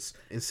those,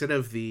 instead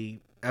of the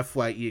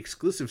FYE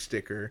exclusive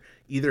sticker,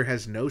 either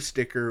has no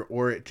sticker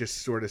or it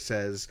just sort of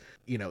says,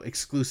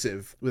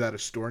 exclusive without a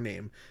store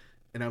name.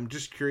 And I'm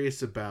just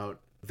curious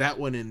about that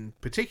one in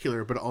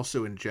particular, but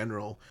also in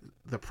general,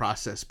 the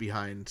process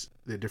behind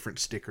the different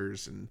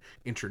stickers and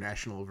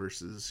international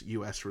versus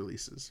US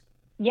releases.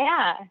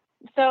 Yeah.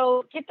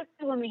 So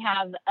typically when we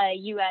have a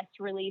US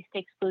released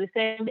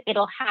exclusive,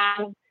 it'll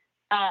have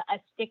a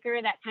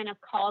sticker that kind of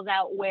calls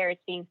out where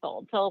it's being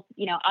sold. So,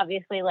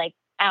 obviously like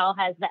Al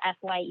has the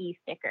FYE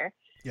sticker.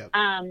 Yep.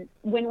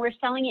 When we're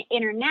selling it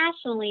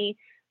internationally,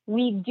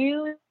 we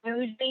do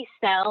usually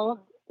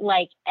sell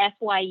like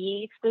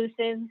FYE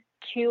exclusives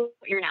to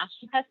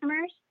international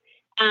customers.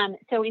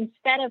 So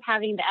instead of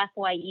having the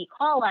FYE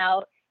call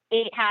out,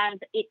 it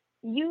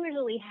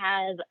usually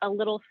has a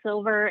little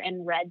silver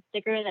and red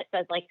sticker that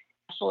says like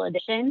special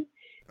edition.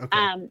 Okay.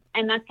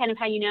 And that's kind of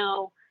how you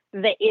know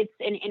that it's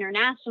an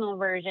international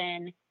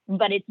version,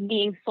 but it's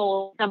being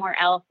sold somewhere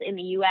else in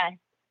the US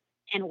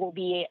and will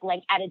be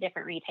like at a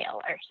different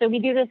retailer. So we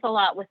do this a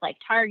lot with like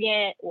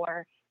Target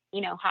or,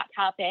 Hot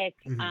Topic,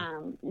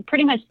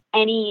 pretty much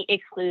any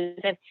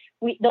exclusive.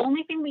 The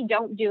only thing we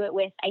don't do it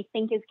with, I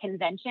think, is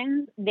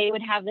conventions. They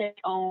would have their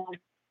own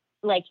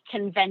like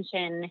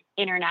convention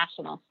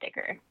international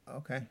sticker.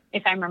 Okay.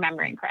 If I'm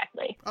remembering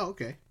correctly. Oh,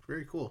 okay.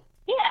 Very cool.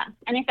 Yeah.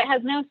 And if it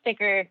has no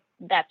sticker,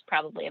 that's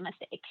probably a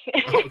mistake.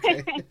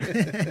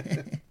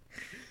 Okay.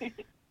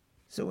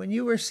 So when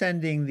you were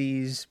sending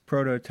these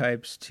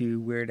prototypes to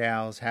Weird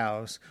Al's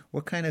house,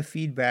 what kind of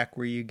feedback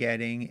were you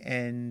getting?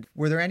 And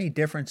were there any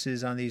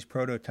differences on these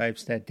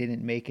prototypes that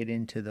didn't make it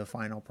into the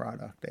final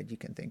product that you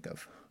can think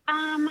of?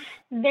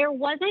 There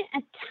wasn't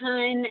a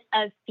ton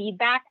of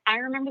feedback. I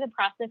remember the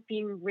process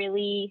being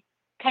really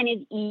kind of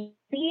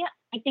easy.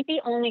 I think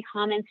the only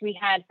comments we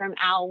had from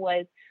Al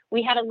was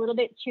we had a little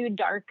bit too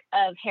dark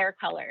of hair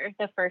color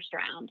the first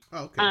round.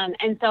 Oh, okay.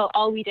 And so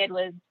all we did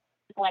was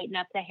lighten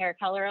up the hair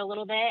color a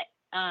little bit.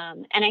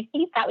 And I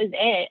think that was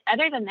it.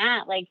 Other than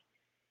that,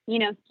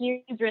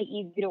 he's really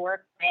easy to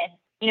work with.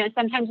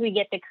 Sometimes we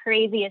get the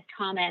craziest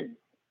comments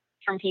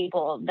from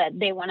people that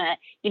they want to,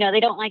 they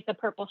don't like the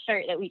purple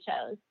shirt that we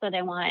chose. So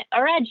they want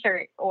a red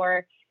shirt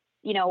or,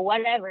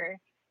 whatever.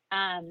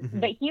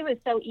 But he was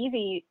so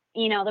easy,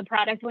 the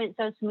product went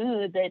so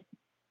smooth that,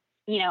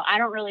 I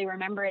don't really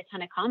remember a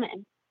ton of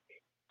comments.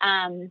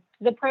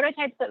 The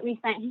prototypes that we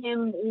sent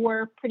him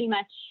were pretty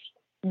much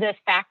the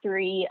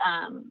factory,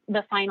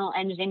 the final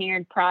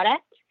engineered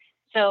product.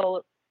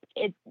 So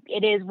it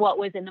is what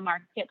was in the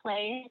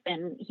marketplace,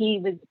 and he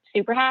was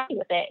super happy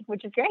with it,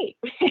 which is great.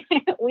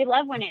 We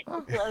love when it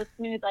flows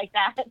smooth like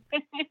that.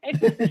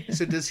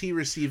 So does he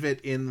receive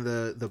it in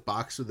the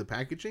box with the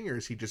packaging, or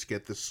does he just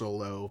get the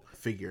solo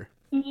figure?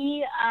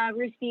 He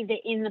received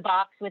it in the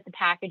box with the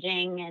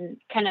packaging and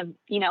kind of,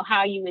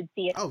 how you would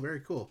see it. Oh,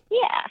 very cool.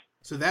 Yeah.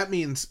 So that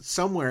means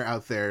somewhere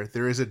out there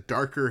is a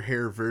darker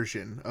hair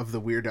version of the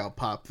Weird Al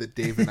Pop that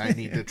Dave and I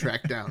need to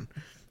track down.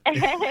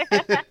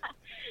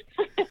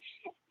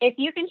 If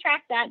you can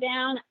track that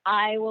down,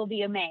 I will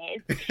be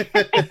amazed.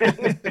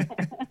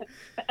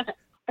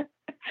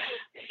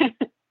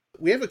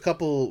 We have a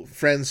couple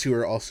friends who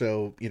are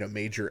also,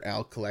 major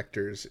Al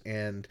collectors,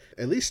 and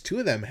at least two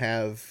of them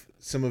have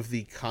some of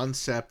the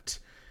concept,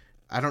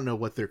 I don't know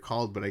what they're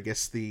called, but I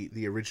guess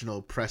the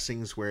original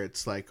pressings where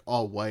it's like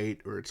all white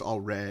or it's all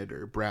red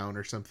or brown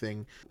or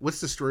something.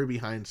 What's the story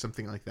behind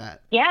something like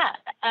that? Yeah.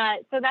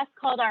 So that's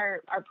called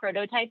our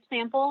prototype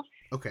sample.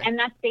 Okay. And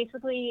that's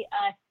basically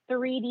a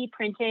 3D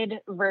printed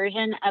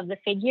version of the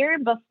figure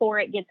before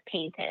it gets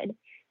painted.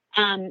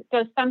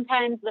 So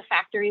sometimes the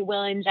factory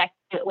will inject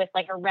it with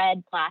like a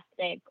red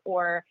plastic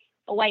or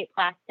a white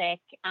plastic.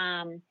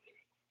 And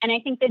I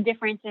think the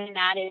difference in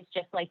that is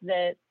just like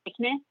the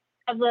thickness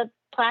of the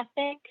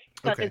plastic.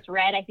 So Okay. if it's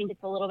red, I think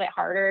it's a little bit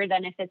harder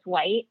than if it's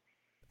white.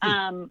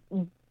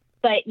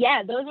 But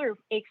yeah, those are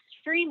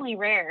extremely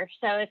rare.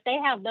 So if they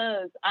have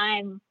those,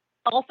 I'm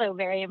also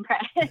very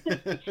impressed.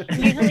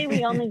 Usually we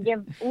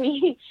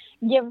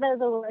give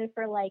those away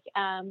for like,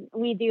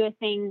 we do a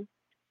thing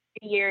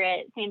year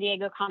at San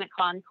Diego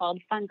Comic-Con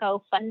called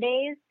Funko Fun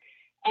Days.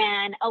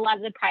 And a lot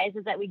of the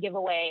prizes that we give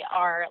away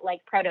are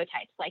like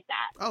prototypes like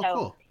that. Oh, so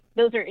cool.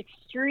 those are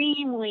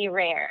extremely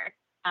rare.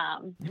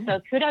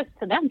 So kudos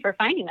to them for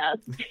finding those.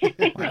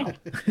 Wow.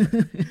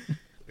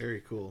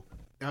 Very cool.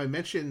 Now, I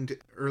mentioned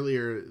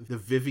earlier the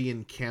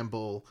Vivian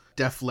Campbell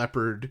Def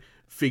Leppard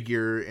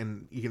figure,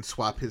 and you can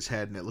swap his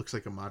head, and it looks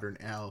like a modern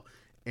Al.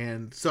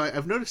 And so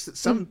I've noticed that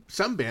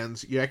some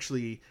bands, you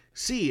actually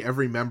see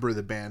every member of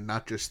the band,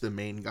 not just the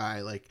main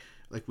guy, like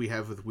we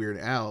have with Weird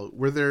Al.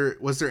 Was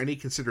there any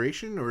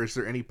consideration, or is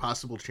there any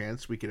possible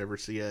chance we could ever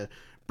see a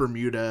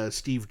Bermuda,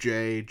 Steve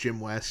J, Jim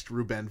West,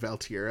 Ruben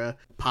Valtierra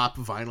pop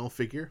vinyl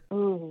figure?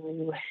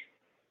 Ooh.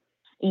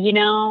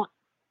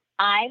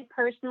 I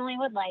personally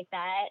would like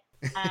that.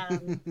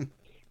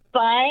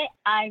 But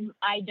I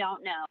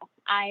don't know.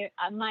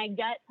 My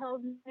gut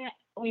tells me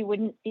we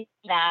wouldn't see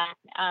that.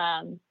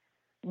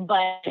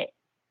 But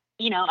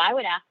I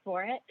would ask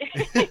for it.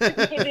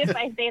 Maybe if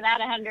I say that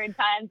 100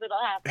 times, it'll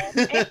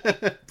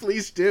happen.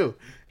 Please do.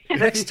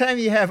 Next time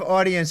you have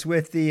audience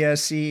with the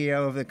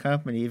CEO of the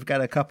company, you've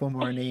got a couple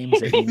more names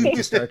that you need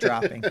to start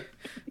dropping.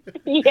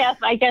 Yes,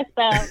 I guess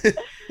so.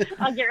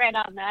 I'll get right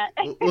on that.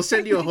 We'll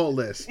send you a whole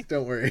list.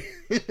 Don't worry.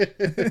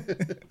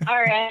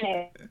 All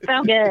right.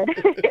 Sounds good.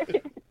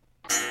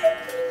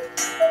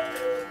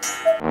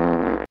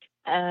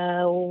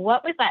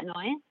 What was that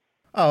noise?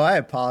 Oh, I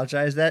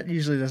apologize. That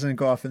usually doesn't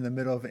go off in the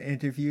middle of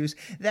interviews.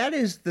 That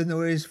is the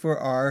noise for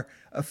our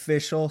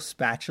official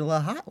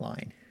spatula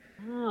hotline.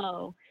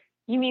 Oh,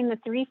 you mean the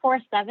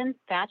 347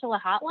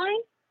 Spatula Hotline?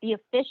 The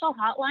official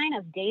hotline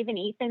of Dave and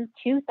Ethan's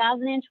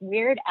 2,000-inch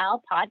Weird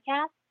Al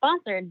podcast,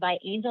 sponsored by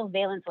Angel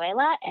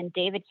Valenzuela and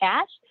David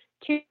Cash,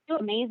 two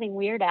amazing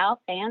Weird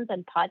Al fans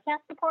and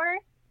podcast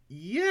supporters?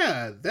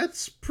 Yeah,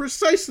 that's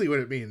precisely what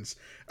it means.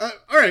 All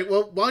right,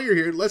 well, while you're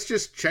here, let's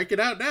just check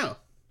it out now.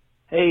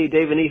 Hey,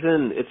 Dave and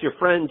Ethan, it's your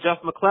friend Jeff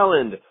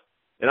McClelland,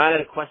 and I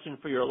had a question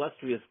for your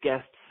illustrious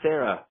guest,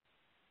 Sarah.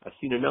 I've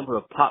seen a number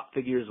of pop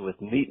figures with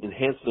neat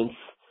enhancements,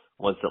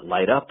 ones that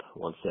light up,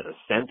 ones that are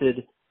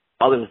scented,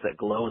 others that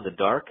glow in the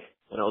dark,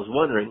 and I was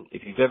wondering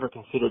if you've ever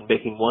considered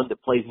making one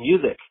that plays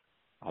music.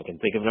 I can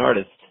think of an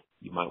artist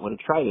you might want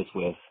to try this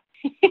with.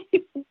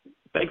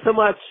 Thanks so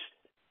much.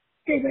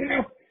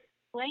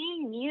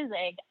 Playing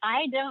music.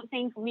 I don't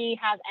think we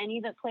have any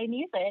that play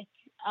music.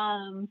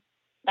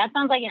 That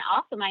sounds like an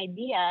awesome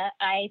idea.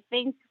 I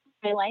think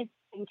my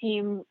licensing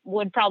team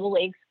would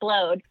probably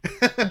explode,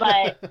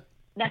 but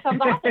that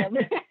sounds awesome.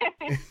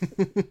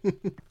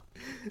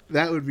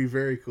 That would be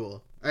very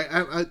cool.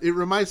 It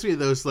reminds me of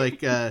those like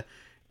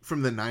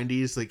from the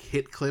 90s, like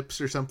hit clips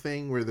or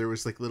something where there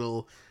was like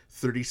little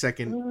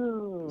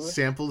 30-second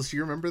samples. Do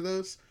you remember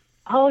those?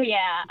 Oh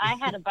yeah, I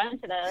had a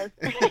bunch of those.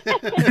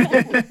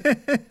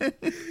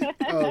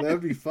 Oh, that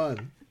would be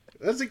fun.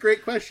 That's a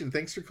great question.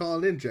 Thanks for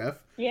calling in,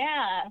 Jeff.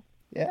 Yeah.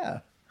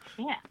 Yeah.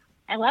 Yeah.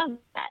 I love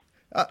that.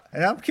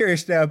 And I'm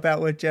curious now about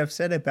what Jeff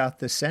said about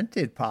the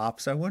scented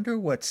pops. I wonder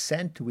what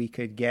scent we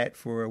could get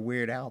for a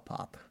Weird Al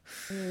pop.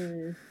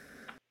 That's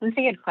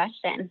a good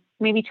question.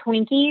 Maybe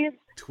Twinkies?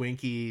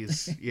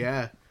 Twinkies,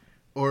 yeah.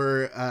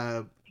 Or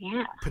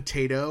Yeah.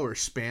 potato or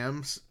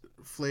Spam's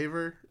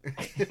flavor.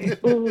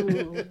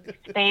 Ooh,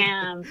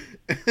 Spam.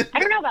 I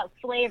don't know about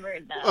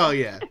flavored though. Oh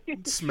yeah,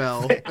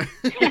 smell.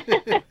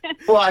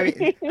 Well, I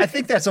mean, I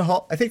think that's a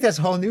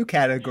whole new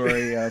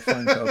category of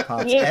Funko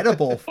Pops. Yeah.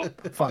 Edible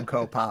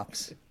Funko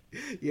Pops.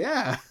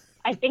 Yeah.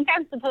 I think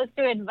I'm supposed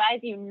to advise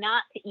you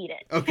not to eat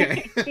it.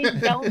 Okay.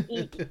 Please don't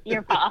eat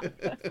your pop.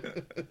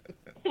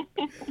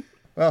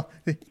 Well,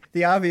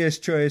 the obvious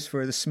choice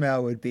for the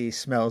smell would be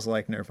Smells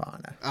Like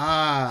Nirvana.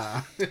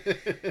 Ah.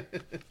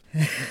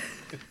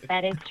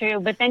 That is true.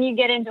 But then you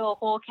get into a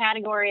whole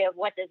category of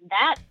what does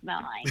that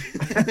smell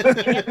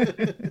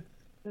like?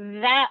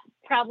 That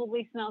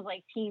probably smells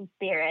like Teen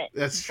Spirit.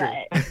 That's true.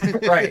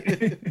 But,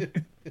 Right.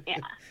 yeah.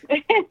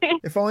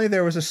 If only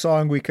there was a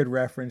song we could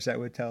reference that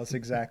would tell us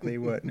exactly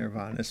what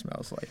Nirvana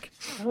smells like.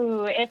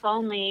 Ooh, if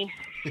only.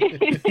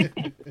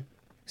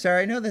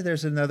 Sarah, I know that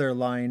there's another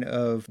line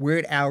of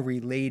Weird Al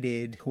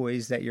related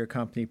toys that your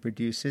company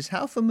produces.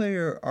 How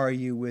familiar are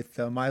you with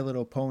the My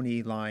Little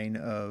Pony line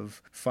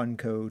of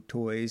Funko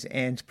toys,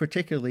 and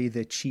particularly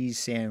the cheese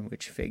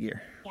sandwich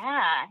figure?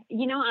 Yeah,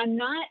 I'm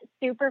not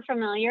super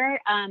familiar.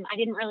 I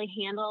didn't really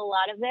handle a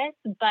lot of this,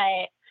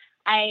 but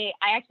I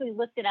actually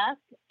looked it up,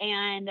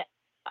 and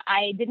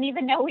I didn't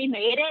even know we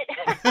made it.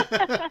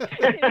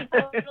 To be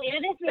totally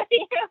honest with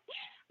you.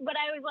 But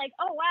I was like,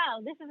 oh,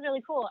 wow, this is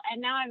really cool. And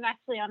now I'm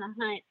actually on a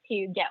hunt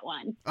to get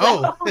one.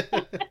 Oh.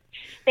 So,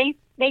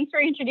 thanks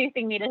for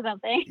introducing me to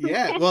something.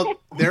 Yeah, well,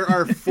 there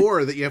are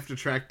 4 that you have to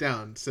track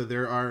down. So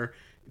there are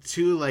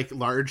 2 like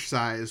large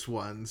size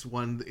ones.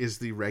 One is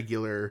the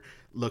regular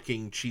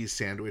looking cheese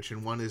sandwich,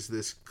 and one is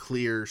this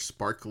clear,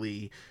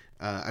 sparkly,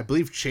 I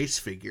believe, chase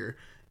figure.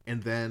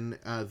 And then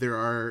there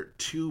are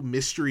 2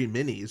 mystery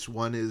minis.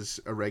 One is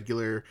a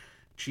regular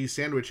cheese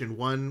sandwich, and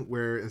one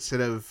where instead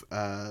of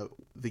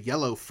the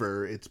yellow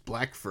fur, it's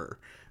black fur.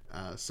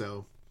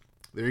 So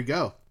there you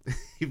go.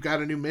 You've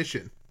got a new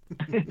mission.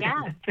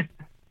 Yeah.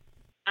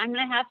 I'm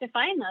going to have to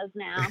find those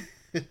now.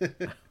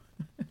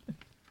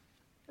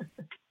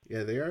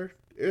 Yeah, they're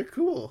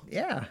cool.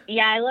 Yeah.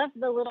 Yeah, I love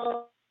the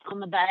little on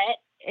the butt.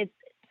 It's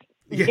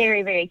Yeah.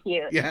 very, very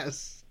cute.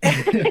 Yes.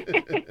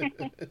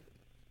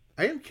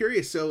 I am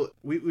curious. So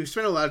we've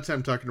spent a lot of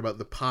time talking about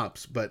the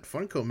pops, but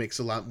Funko makes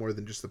a lot more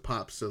than just the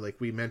pops. So like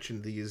we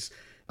mentioned these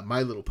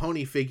My Little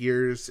Pony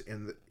figures,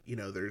 and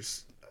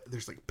there's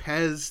like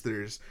Pez,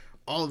 there's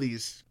all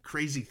these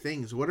crazy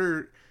things. What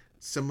are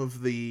some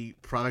of the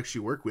products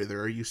you work with,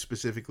 or are you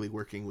specifically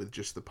working with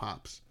just the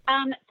pops?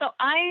 So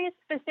I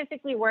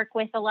specifically work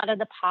with a lot of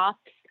the pops.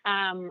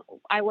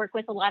 I work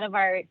with a lot of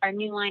our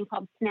new line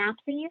called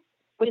Snapsies,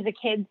 which is a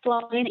kid's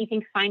line that you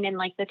can find in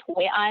like the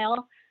toy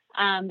aisle.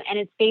 And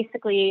it's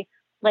basically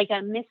like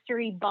a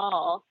mystery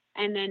ball.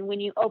 And then when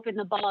you open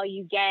the ball,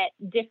 you get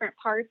different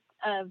parts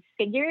of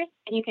figures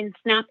and you can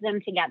snap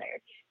them together.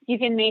 You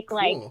can make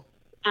Cool.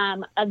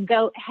 like a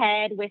goat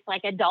head with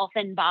like a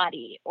dolphin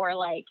body, or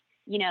like,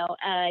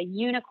 a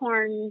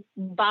unicorn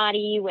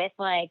body with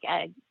like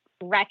a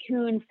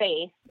raccoon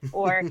face,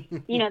 or,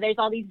 there's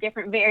all these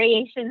different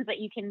variations that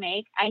you can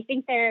make. I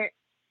think they're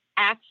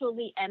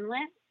actually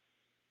endless.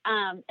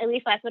 At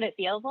least that's what it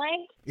feels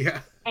like.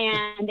 Yeah.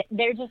 And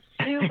they're just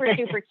super,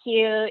 super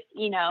cute.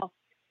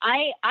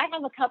 I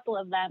have a couple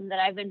of them that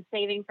I've been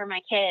saving for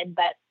my kid,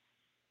 but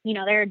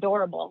they're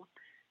adorable.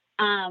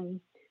 On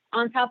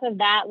top of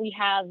that, we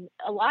have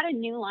a lot of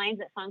new lines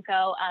at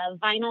Funko.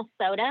 Vinyl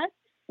soda,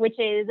 which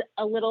is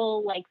a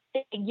little like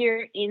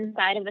figure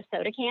inside of a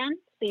soda can.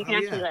 So you can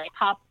actually like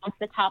pop off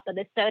the top of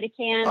the soda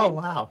can. Oh,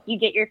 wow. You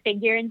get your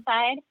figure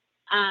inside.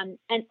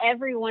 And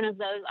every one of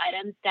those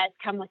items does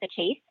come with a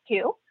chase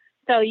too.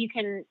 So you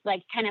can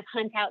like kind of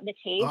hunt out the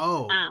chase.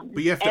 Oh,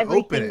 but you have to every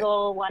open it.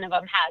 single one of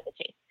them has a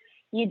chase.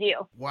 You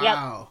do.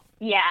 Wow.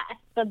 Yep. Yeah.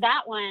 So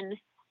that one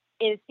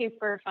is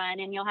super fun,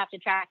 and you'll have to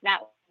track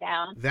that one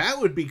down. That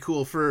would be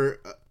cool for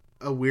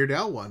a Weird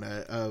Al one,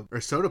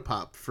 or Soda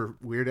Pop for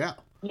Weird Al.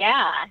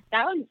 Yeah,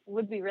 that one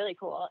would be really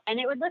cool. And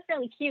it would look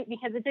really cute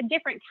because it's a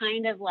different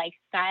kind of like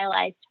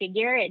stylized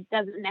figure. It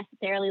doesn't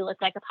necessarily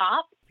look like a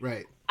pop.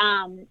 Right.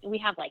 We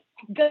have like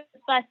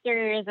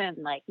Ghostbusters and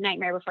like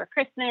Nightmare Before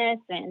Christmas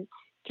and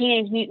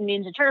Teenage Mutant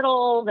Ninja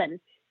Turtles, and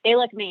they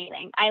look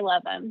amazing. I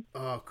love them.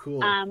 Oh,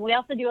 cool. We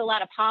also do a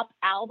lot of pop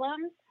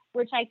albums,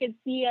 which I could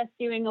see us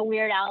doing a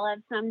Weird Al of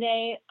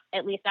someday.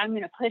 At least I'm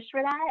going to push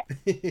for that.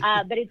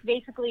 But it's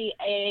basically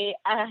a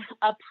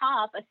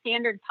pop, a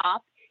standard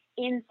pop,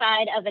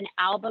 inside of an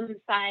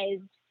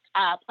album-sized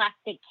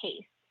plastic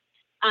case.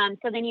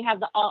 So then you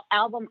have the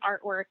album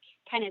artwork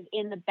kind of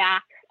in the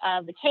back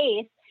of the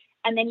case,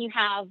 and then you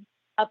have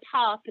a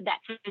pop that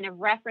kind of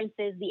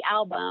references the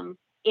album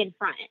in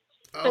front.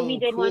 So we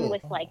did one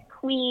with like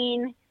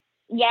Queen.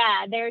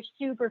 Yeah, they're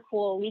super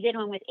cool. We did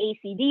one with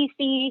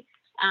AC/DC.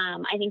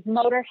 I think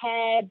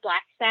Motorhead,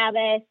 Black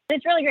Sabbath.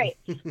 It's really great.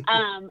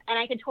 And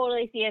I could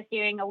totally see us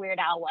doing a Weird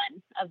Al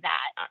one of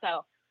that.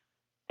 So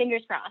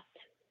fingers crossed.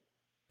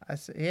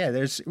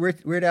 There's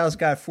Weird Al's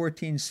got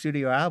 14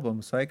 studio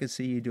albums, so I could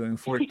see you doing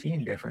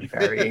 14 different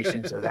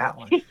variations of that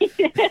one.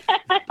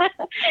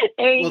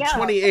 There you go.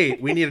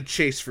 28. We need a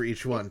chase for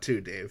each one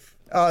too, Dave.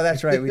 Oh,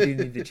 that's right. We do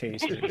need the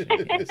chasers.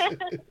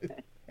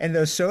 And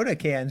those soda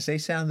cans, they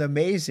sound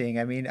amazing.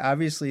 I mean,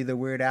 obviously the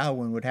Weird Al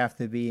one would have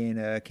to be in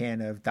a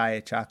can of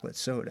Diet Chocolate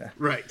soda.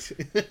 Right.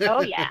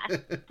 Oh, yeah.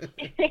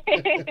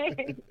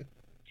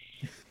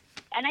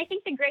 And I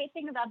think the great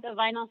thing about the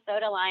vinyl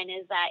soda line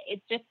is that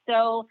it's just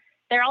so,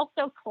 they're all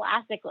so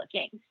classic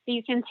looking. So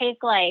you can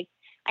take like,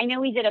 I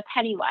know we did a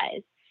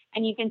Pennywise,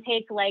 and you can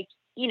take like,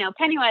 you know,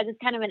 Pennywise is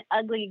kind of an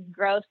ugly,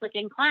 gross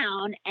looking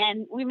clown,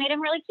 and we made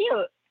him really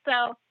cute.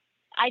 So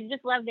I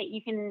just love that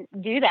you can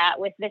do that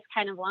with this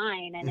kind of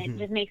line, and it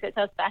just makes it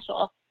so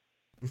special.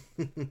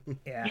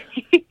 Yeah.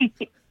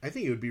 I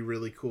think it would be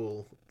really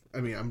cool. I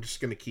mean, I'm just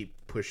going to keep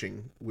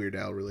pushing Weird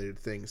Al related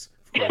things,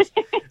 of course.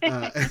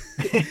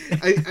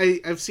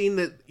 I've seen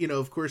that, you know,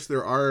 of course,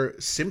 there are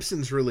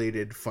Simpsons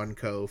related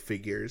Funko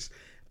figures.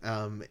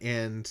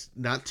 And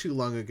not too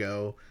long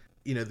ago,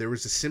 you know, there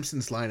was a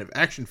Simpsons line of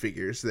action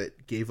figures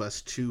that gave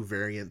us 2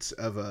 variants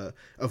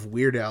of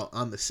Weird Al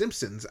on The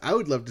Simpsons. I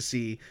would love to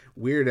see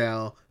Weird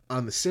Al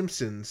on The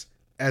Simpsons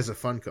as a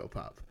Funko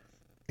Pop.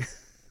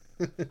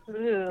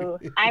 Ooh,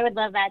 I would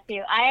love that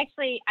too. I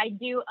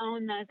do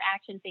own those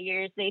action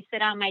figures. They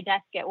sit on my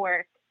desk at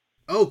work.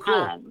 Oh, cool.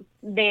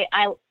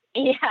 I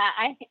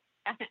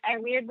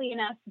weirdly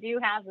enough do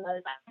have those.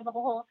 I have a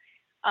whole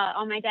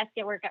on my desk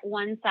at work at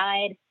one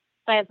side.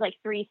 So I have like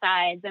 3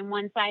 sides, and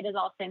one side is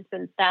all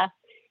Simpsons stuff,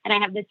 and I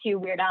have the 2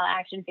 Weird Al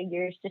action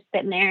figures just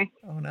sitting there.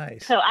 Oh,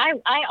 nice. So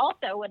I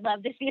also would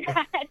love to see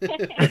that.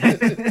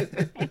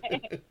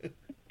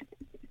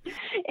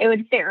 It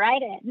would fit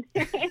right in.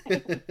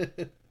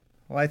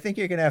 Well, I think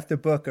you're going to have to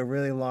book a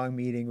really long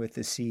meeting with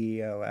the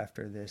CEO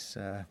after this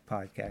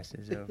podcast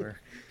is over.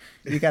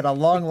 You got a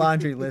long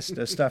laundry list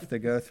of stuff to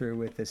go through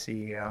with the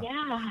CEO.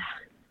 Yeah.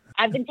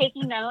 I've been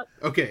taking notes.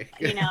 Okay.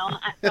 You know,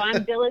 so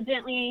I'm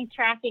diligently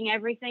tracking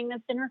everything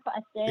that's been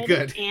requested.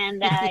 Good.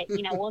 And,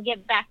 you know, we'll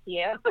get back to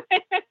you.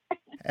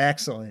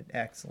 Excellent.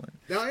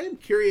 Now, I am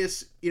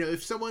curious, you know,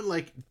 if someone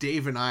like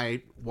Dave and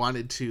I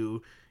wanted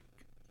to,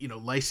 you know,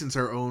 license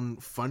our own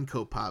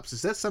Funko Pops,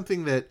 is that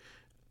something that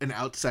an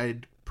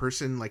outside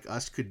person like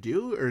us could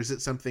do? Or is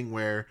it something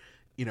where,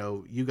 you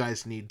know, you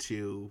guys need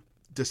to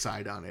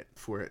decide on it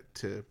for it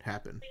to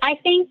happen? I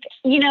think,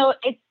 you know,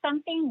 it's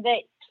something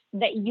that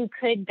you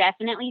could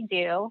definitely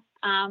do.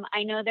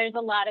 I know there's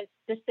a lot of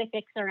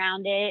specifics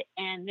around it,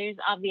 and there's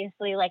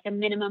obviously like a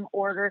minimum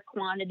order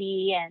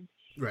quantity and,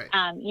 right.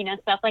 You know,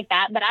 stuff like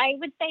that. But I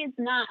would say it's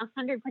not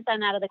 100%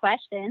 out of the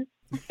question.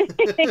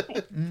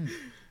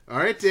 All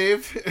right,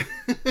 Dave.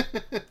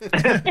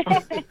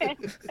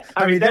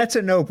 I mean, that's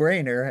a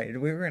no-brainer. Right?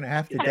 We're going to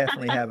have to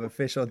definitely have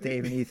official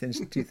Dave and Ethan's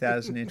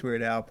 2000 Inch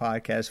Weird Al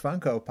podcast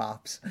Funko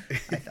Pops.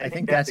 I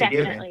think that's a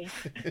given.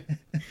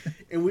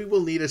 And we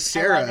will need a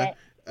Sarah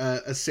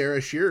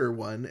Shearer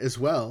one as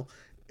well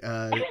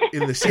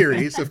in the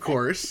series, of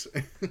course.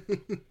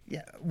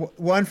 Yeah,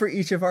 one for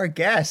each of our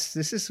guests.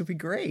 This will be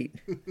great.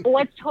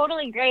 What's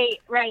totally great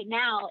right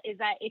now is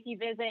that if you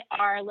visit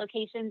our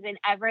locations in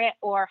Everett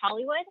or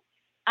Hollywood,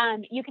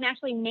 you can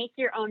actually make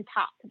your own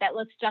pop that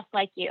looks just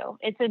like you.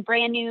 It's a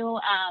brand new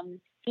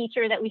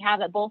feature that we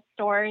have at both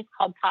stores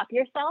called Pop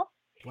Yourself.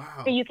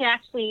 Wow. So you can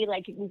actually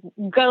like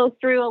go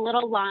through a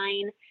little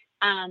line,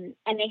 and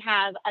they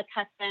have a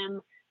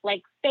custom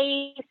like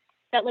face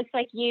that looks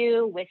like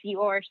you with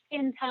your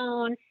skin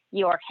tone,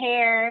 your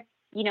hair.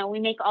 You know, we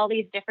make all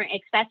these different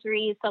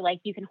accessories. So like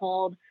you can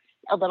hold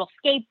a little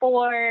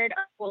skateboard,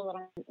 or a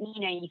little,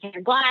 you know, you can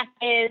wear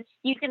glasses,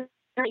 you can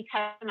really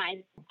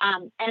customize.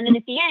 And then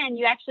at the end,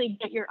 you actually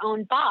get your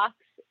own box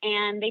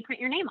and they print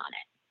your name on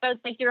it. So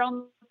it's like your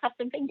own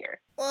custom figure.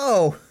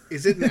 Whoa.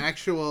 Is it an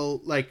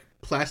actual like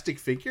plastic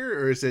figure,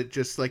 or is it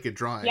just like a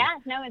drawing? Yeah,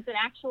 no, it's an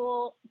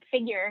actual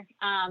figure.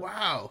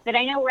 Wow. That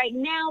I know right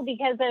now,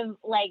 because of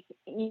like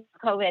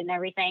COVID and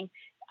everything,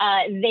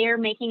 they're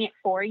making it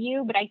for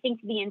you. But I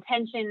think the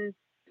intention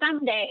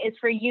someday is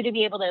for you to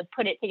be able to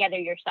put it together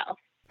yourself.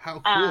 How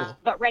cool.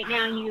 But right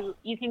now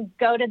you can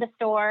go to the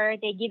store,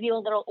 they give you a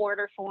little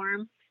order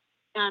form,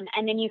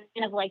 and then you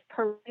kind of like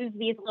peruse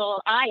these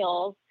little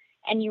aisles,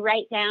 and you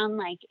write down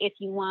like, if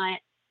you want,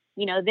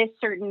 this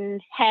certain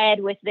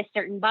head with this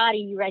certain body,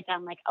 you write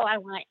down like, oh, I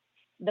want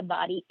the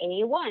body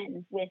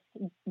A1 with,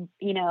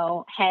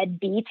 head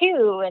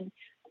B2. And,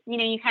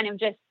 you kind of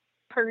just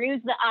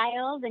peruse the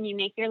aisles and you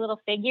make your little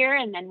figure.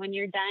 And then when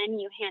you're done,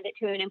 you hand it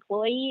to an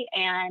employee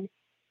and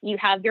you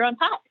have your own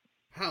pop.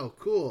 How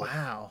cool.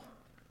 Wow.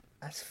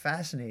 That's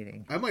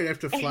fascinating. I might have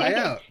to fly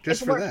out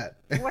just for that.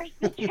 Worth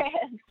the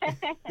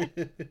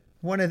trip.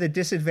 One of the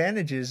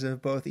disadvantages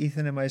of both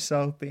Ethan and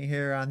myself being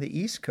here on the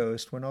East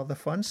Coast when all the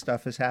fun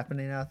stuff is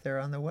happening out there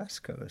on the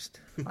West Coast.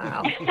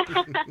 Wow.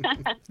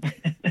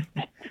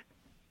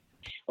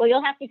 Well,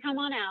 you'll have to come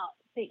on out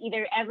to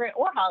either Everett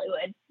or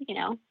Hollywood,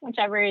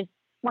 whichever is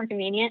more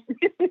convenient.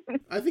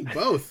 I think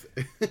both.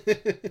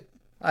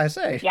 I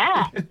say.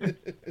 Yeah,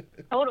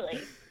 totally.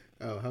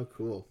 Oh, how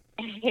cool.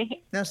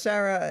 Now,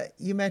 Sarah,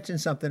 you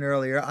mentioned something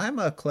earlier. I'm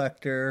a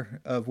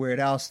collector of Weird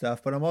Al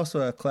stuff, but I'm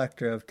also a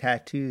collector of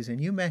tattoos.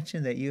 And you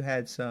mentioned that you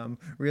had some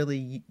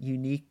really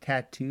unique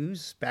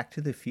tattoos, Back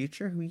to the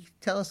Future. Will you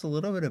tell us a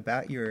little bit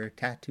about your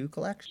tattoo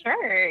collection?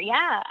 Sure.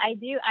 Yeah, I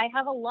do. I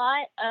have a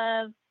lot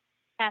of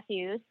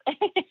tattoos.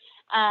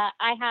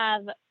 I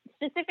have,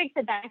 specific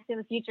to Back to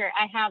the Future,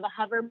 I have a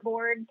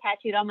hoverboard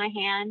tattooed on my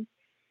hand.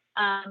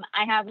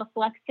 I have a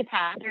flux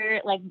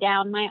capacitor like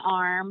down my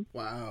arm.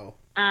 Wow.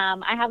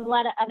 I have a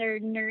lot of other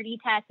nerdy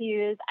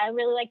tattoos. I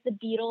really like the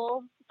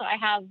Beatles, so I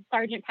have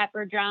Sgt.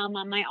 Pepper drum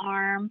on my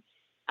arm.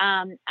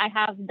 I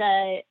have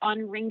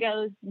on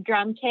Ringo's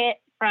drum kit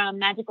from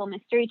Magical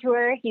Mystery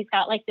Tour. He's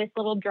got like this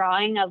little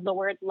drawing of the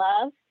word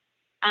love,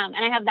 and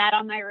I have that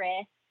on my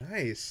wrist.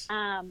 Nice.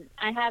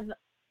 I have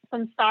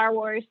some Star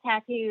Wars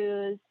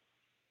tattoos.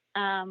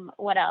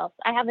 What else?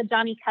 I have a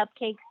Johnny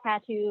Cupcakes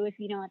tattoo, if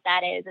you know what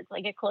that is. It's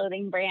like a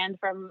clothing brand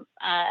from,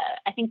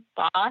 I think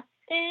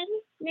Boston,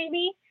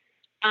 maybe.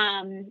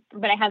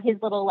 But I have his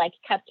little like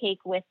cupcake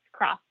with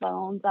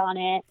crossbones on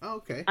it. Oh,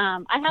 okay.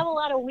 I have a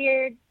lot of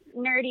weird,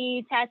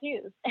 nerdy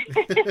tattoos.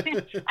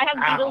 I have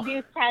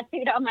Beetlejuice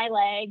tattooed on my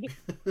leg.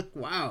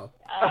 Wow.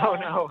 Oh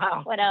no!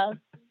 Wow. What else?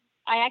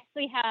 I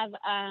actually have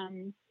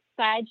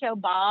Sideshow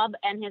Bob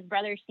and his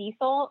brother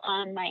Cecil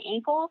on my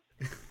ankle,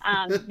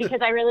 because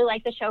I really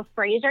like the show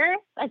Frasier.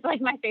 That's like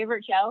my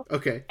favorite show.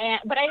 Okay.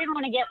 But I didn't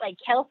want to get like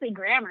Kelsey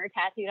Grammer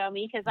tattooed on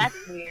me because that's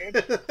weird.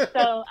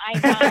 So I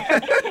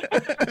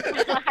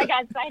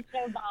got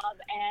Sideshow Bob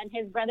and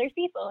his brother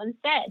Cecil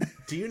instead.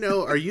 Do you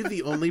know, are you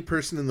the only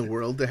person in the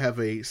world to have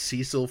a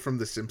Cecil from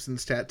The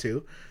Simpsons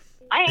tattoo?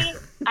 I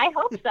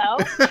hope so.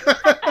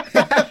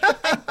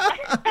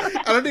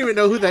 I don't even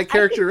know who that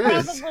character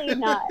is. Probably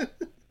not.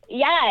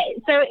 Yeah,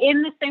 so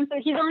in The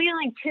Simpsons, he's only on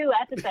like 2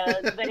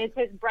 episodes, but it's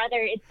his brother.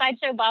 It's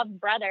Sideshow Bob's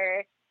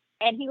brother,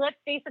 and he looks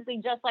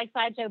basically just like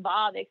Sideshow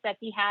Bob, except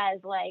he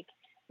has like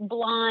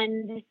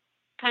blonde,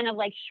 kind of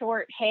like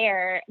short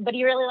hair, but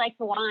he really likes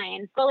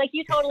wine. So like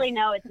you totally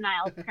know it's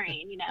Niles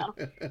Crane,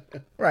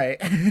 Right.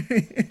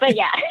 But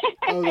yeah.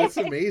 Oh, that's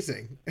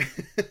amazing.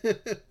 Yeah,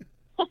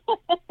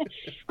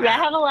 I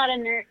have a lot of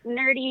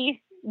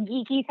nerdy,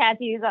 geeky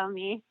tattoos on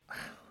me.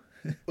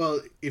 Well,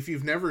 if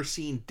you've never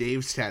seen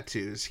Dave's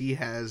tattoos, he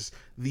has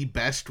the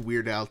best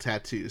Weird Al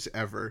tattoos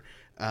ever.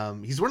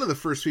 He's one of the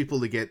first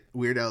people to get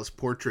Weird Al's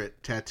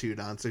portrait tattooed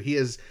on. So he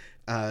has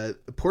a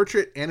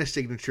portrait and a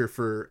signature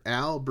for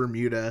Al,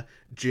 Bermuda,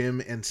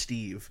 Jim, and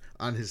Steve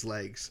on his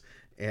legs.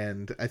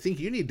 And I think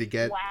you need to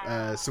get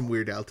some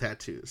Weird Al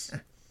tattoos.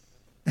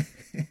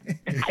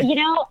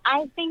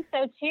 I think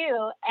so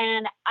too.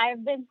 And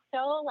I've been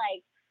so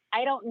like,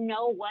 I don't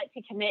know what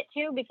to commit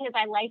to because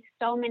I like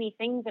so many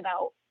things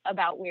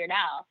about Weird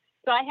Al.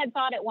 So I had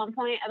thought at one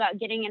point about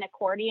getting an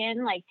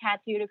accordion like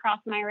tattooed across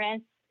my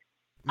wrist.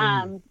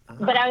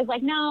 But I was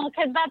like, no,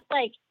 because that's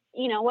like,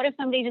 what if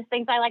somebody just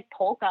thinks I like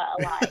polka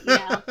a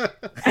lot,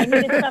 I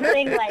needed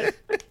something like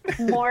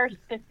more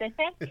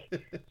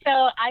specific.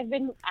 So I've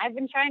been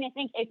trying to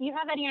think, if you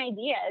have any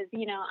ideas,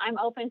 I'm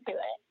open to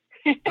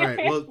it. All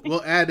right,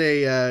 we'll add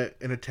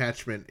an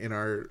attachment in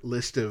our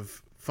list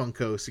of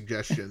Funko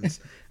suggestions,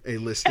 a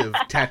list of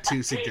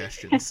tattoo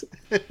suggestions.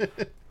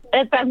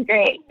 That sounds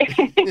great.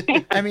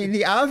 I mean,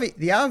 the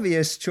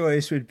obvious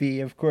choice would be,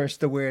 of course,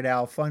 the Weird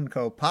Al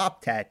Funko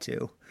Pop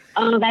tattoo.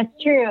 Oh, that's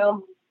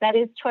true. That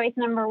is choice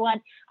number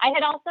 1. I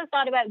had also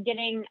thought about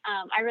getting,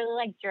 I really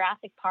like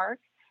Jurassic Park.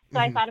 So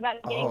I thought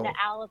about getting the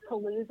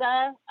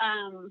Alapalooza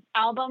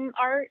album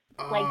art,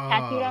 like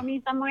tattooed on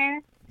me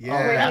somewhere. Yeah,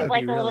 where he's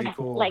like a really little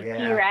cool.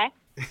 T-Rex.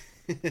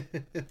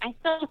 I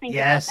still think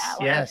about that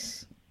one.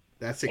 Yes.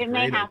 That's a it great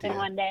may happen idea.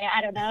 one day.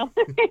 I don't know.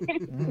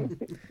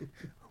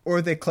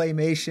 Or the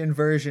claymation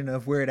version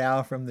of Weird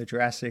Al from the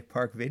Jurassic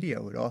Park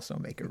video would also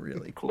make a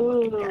really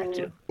cool looking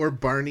tattoo. Or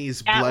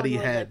Barney's That bloody one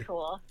would head. look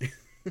cool.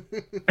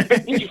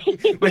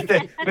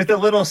 with the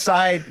little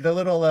side, the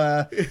little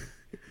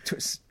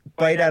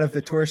bite out of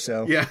the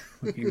torso. Yeah.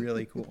 Would be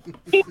really cool.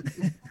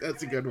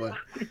 That's a good one.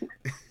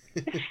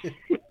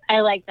 I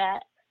like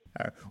that.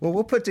 All right. Well,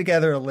 we'll put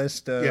together a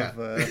list of Yeah.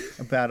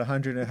 about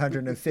 100,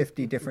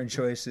 150 different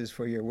choices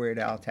for your Weird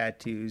Al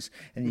tattoos,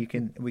 and we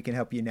can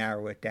help you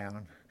narrow it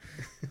down.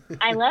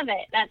 I love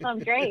it. That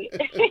sounds great.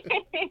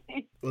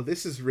 Well,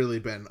 this has really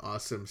been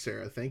awesome,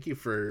 Sarah. Thank you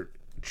for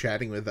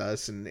chatting with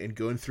us and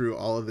going through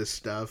all of this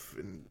stuff.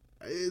 And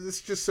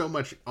it's just so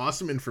much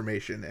awesome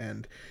information.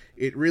 And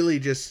it really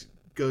just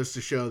goes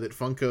to show that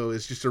Funko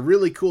is just a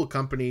really cool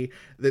company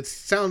that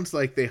sounds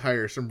like they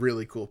hire some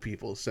really cool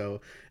people.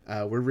 So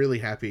we're really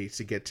happy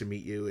to get to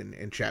meet you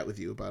and chat with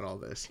you about all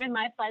this. It's been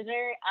my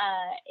pleasure.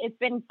 It's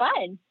been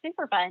fun.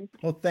 Super fun.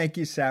 Well, thank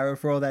you, Sarah,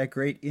 for all that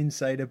great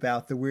insight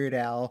about the Weird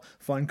Al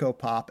Funko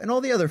Pop and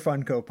all the other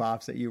Funko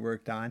Pops that you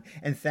worked on.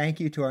 And thank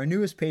you to our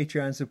newest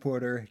Patreon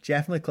supporter,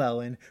 Jeff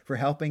McClellan, for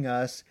helping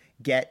us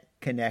get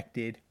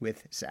connected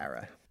with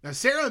Sarah. Now,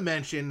 Sarah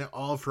mentioned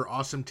all of her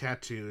awesome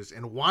tattoos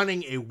and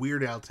wanting a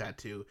Weird Al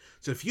tattoo.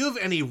 So if you have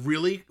any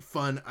really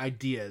fun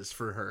ideas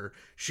for her,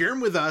 share them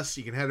with us.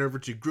 You can head over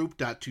to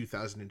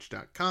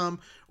group.2000inch.com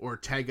or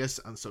tag us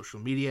on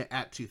social media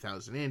at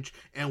 2000inch,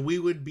 and we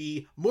would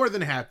be more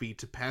than happy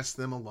to pass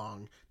them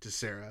along to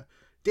Sarah.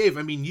 Dave,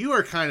 I mean, you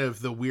are kind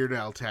of the Weird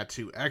Al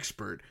tattoo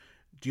expert.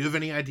 Do you have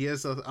any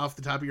ideas off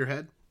the top of your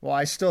head? Well,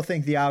 I still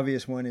think the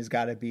obvious one has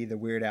got to be the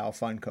Weird Al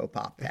Funko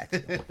Pop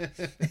tattoo.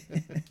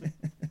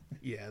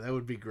 Yeah, that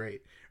would be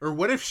great. Or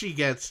what if she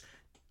gets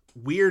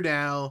Weird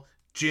Al,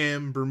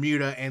 Jim,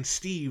 Bermuda, and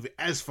Steve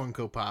as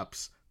Funko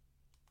Pops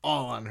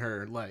all on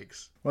her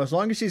legs? Well, as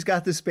long as she's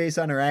got the space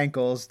on her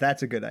ankles,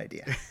 that's a good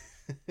idea.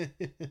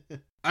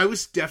 I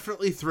was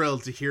definitely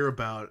thrilled to hear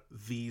about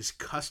these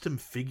custom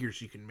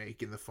figures you can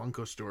make in the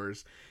Funko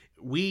stores.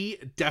 We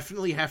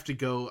definitely have to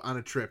go on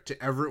a trip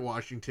to Everett,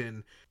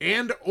 Washington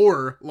and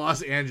or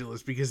Los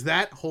Angeles because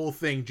that whole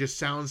thing just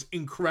sounds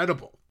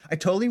incredible. I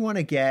totally want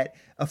to get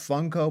a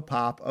Funko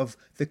Pop of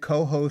the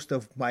co-host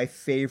of my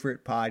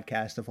favorite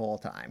podcast of all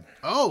time.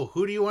 Oh,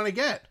 who do you want to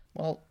get?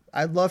 Well,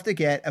 I'd love to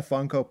get a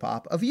Funko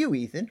Pop of you,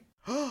 Ethan.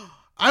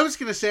 I was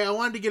going to say I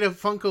wanted to get a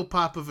Funko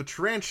Pop of a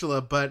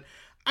tarantula, but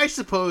I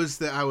suppose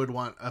that I would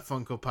want a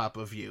Funko Pop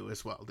of you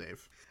as well,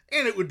 Dave.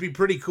 And it would be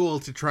pretty cool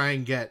to try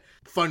and get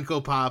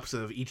Funko Pops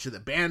of each of the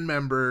band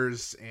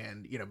members,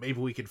 and, you know, maybe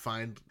we could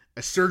find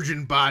a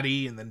surgeon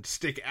body and then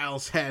stick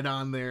Al's head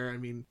on there. I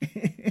mean,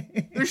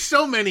 there's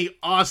so many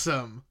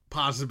awesome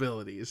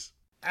possibilities.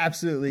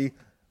 Absolutely.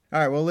 All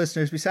right, well,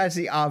 listeners, besides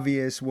the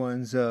obvious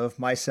ones of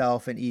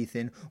myself and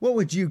Ethan, what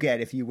would you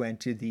get if you went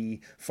to the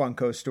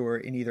Funko store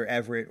in either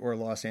Everett or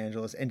Los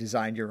Angeles and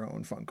designed your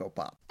own Funko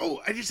Pop?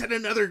 Oh, I just had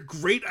another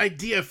great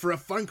idea for a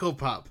Funko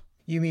Pop.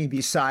 You mean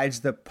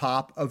besides the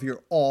pop of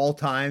your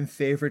all-time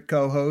favorite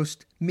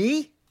co-host,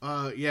 me?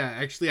 Yeah,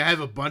 actually, I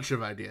have a bunch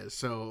of ideas,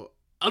 so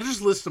I'll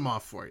just list them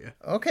off for you.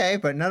 Okay,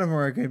 but none of them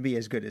are going to be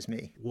as good as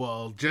me.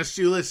 Well, just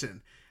you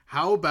listen.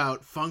 How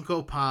about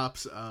Funko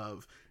Pops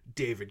of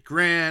David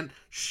Grant,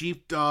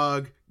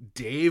 Sheepdog,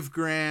 Dave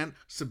Grant,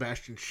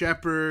 Sebastian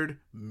Shepard,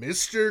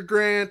 Mr.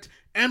 Grant,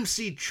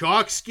 MC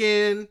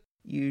Chalkskin?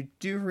 You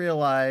do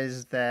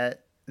realize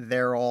that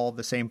they're all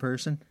the same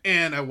person?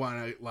 And I want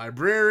a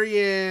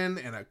librarian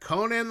and a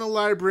Conan the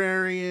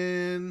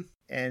Librarian.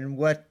 And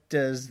what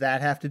does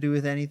that have to do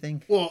with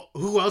anything? Well,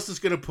 who else is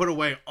going to put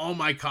away all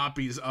my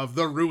copies of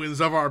The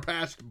Ruins of Our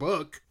Past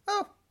book?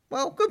 Oh,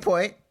 well, good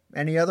point.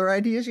 Any other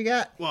ideas you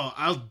got? Well,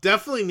 I'll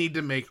definitely need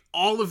to make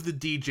all of the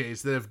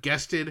DJs that have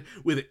guested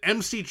with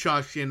MC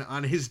Chalkskin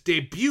on his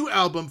debut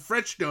album,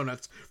 Fresh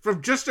Donuts,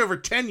 from just over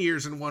 10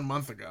 years and 1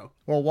 month ago.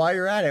 Well, while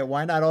you're at it,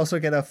 why not also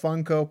get a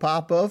Funko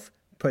Pop of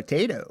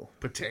Potato?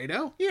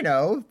 Potato? You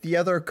know, the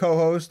other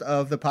co-host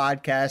of the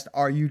podcast,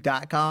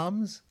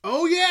 RU.coms.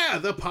 Oh yeah,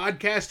 the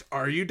podcast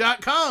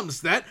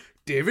RU.coms that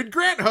David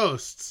Grant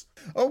hosts.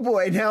 Oh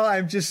boy, now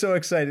I'm just so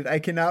excited. I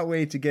cannot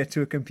wait to get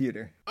to a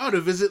computer. Oh,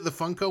 to visit the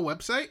Funko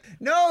website?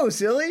 No,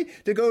 silly,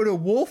 to go to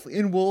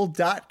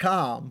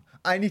wolfinwool.com.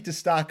 I need to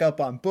stock up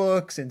on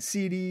books and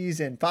CDs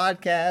and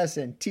podcasts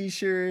and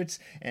t-shirts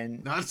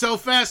and... Not so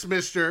fast,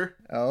 mister.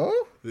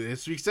 Oh?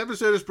 This week's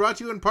episode is brought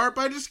to you in part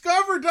by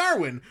Discover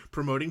Darwin,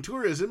 promoting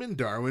tourism in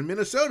Darwin,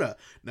 Minnesota.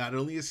 Not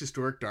only is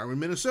historic Darwin,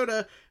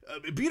 Minnesota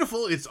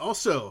beautiful, it's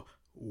also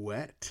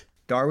wet.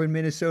 Darwin,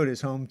 Minnesota is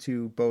home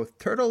to both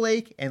Turtle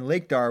Lake and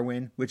Lake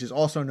Darwin, which is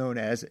also known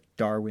as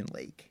Darwin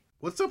Lake.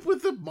 What's up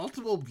with the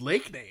multiple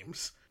lake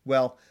names?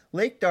 Well,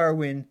 Lake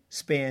Darwin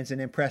spans an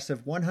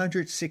impressive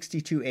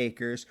 162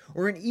 acres,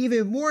 or an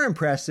even more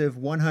impressive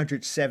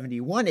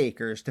 171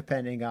 acres,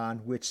 depending on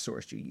which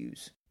source you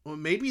use. Well,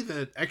 maybe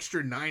the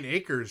extra 9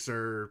 acres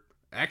are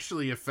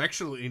actually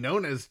affectionately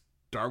known as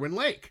Darwin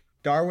Lake.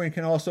 Darwin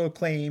can also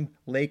claim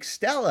Lake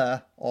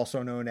Stella,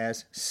 also known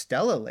as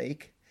Stella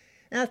Lake.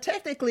 Now,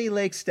 technically,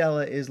 Lake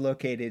Stella is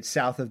located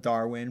south of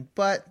Darwin,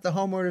 but the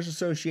Homeowners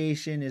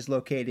Association is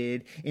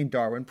located in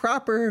Darwin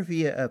proper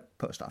via a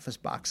post office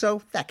box,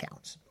 so that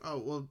counts. Oh,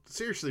 well,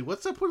 seriously,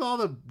 what's up with all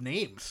the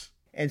names?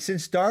 And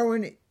since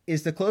Darwin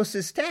is the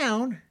closest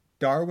town,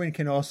 Darwin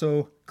can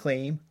also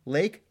claim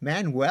Lake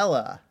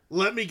Manuela.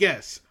 Let me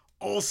guess.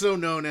 Also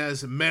known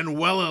as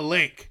Manuela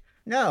Lake.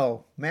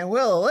 No,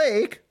 Manuela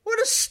Lake?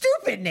 What a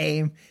stupid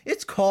name!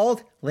 It's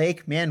called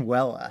Lake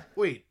Manuela.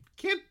 Wait,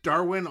 can't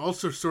Darwin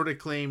also sort of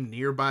claim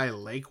nearby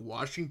Lake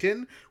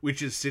Washington,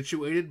 which is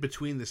situated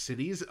between the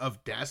cities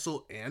of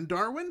Dassel and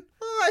Darwin?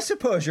 Oh, I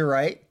suppose you're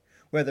right.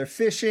 Whether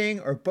fishing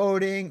or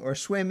boating or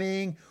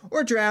swimming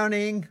or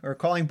drowning or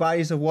calling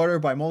bodies of water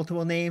by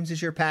multiple names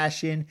is your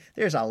passion,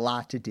 there's a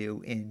lot to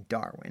do in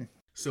Darwin.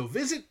 So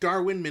visit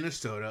Darwin,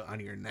 Minnesota on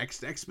your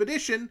next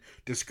expedition.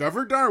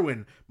 Discover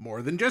Darwin,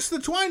 more than just the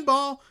twine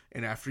ball.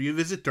 And after you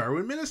visit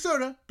Darwin,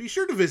 Minnesota, be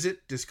sure to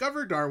visit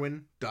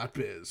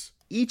discoverdarwin.biz.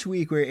 Each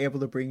week, we're able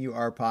to bring you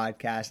our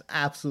podcast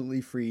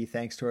absolutely free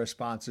thanks to our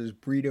sponsors,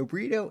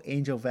 Burrito,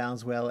 Angel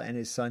Valenzuela and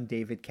his son,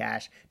 David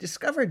Cash,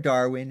 Discover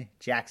Darwin,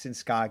 Jackson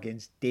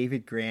Scoggins,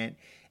 David Grant,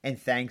 and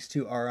thanks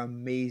to our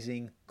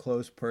amazing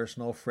close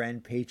personal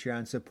friend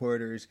Patreon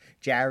supporters,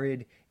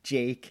 Jared,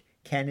 Jake,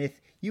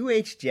 Kenneth,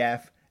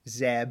 Jeff,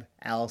 Zeb,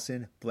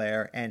 Allison,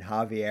 Blair, and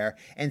Javier.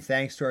 And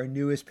thanks to our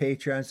newest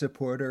Patreon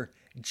supporter,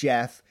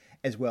 Jeff,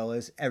 as well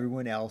as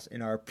everyone else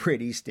in our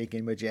pretty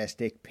stinking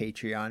majestic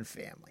Patreon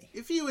family.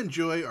 If you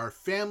enjoy our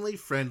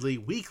family-friendly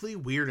weekly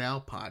Weird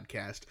Al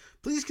podcast,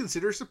 please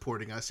consider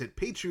supporting us at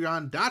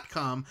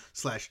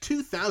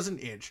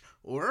patreon.com/2000inch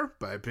or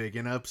by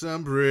picking up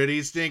some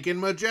pretty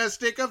stinking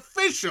majestic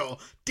official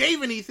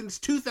Dave and Ethan's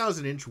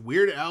 2000-inch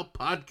Weird Al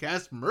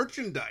podcast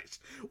merchandise.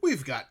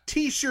 We've got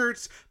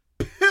t-shirts,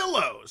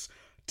 pillows,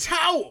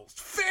 towels,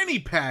 fanny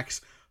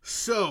packs,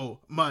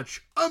 so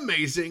much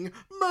amazing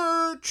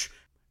merch.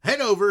 Head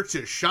over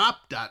to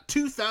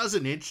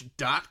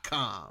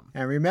shop.2000inch.com.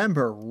 And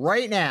remember,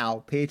 right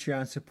now,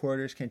 Patreon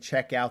supporters can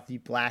check out the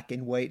Black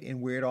and White and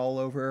Weird All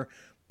Over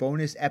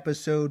bonus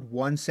episode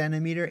 1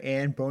 centimeter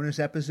and bonus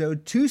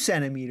episode 2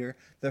 centimeter,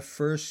 the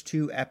first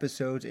 2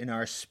 episodes in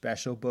our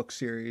special book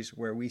series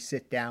where we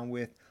sit down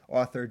with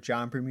author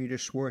John Bermuda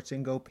Schwartz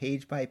and go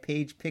page by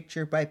page,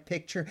 picture by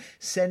picture,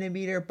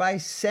 centimeter by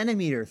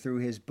centimeter through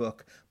his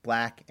book,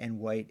 Black and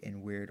White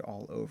and Weird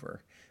All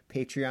Over.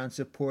 Patreon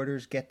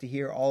supporters get to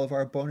hear all of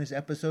our bonus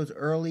episodes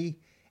early,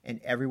 and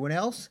everyone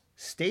else,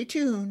 stay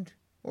tuned,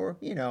 or,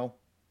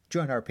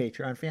 join our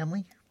Patreon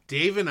family.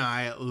 Dave and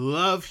I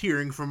love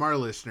hearing from our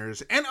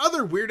listeners and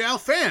other Weird Al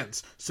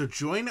fans, so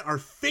join our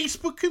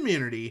Facebook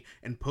community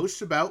and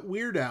post about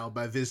Weird Al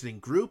by visiting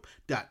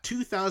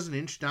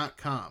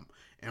group.2000inch.com.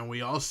 And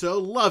we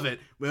also love it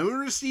when we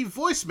receive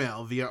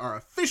voicemail via our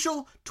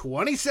official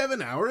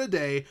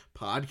 27-hour-a-day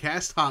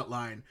podcast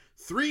hotline,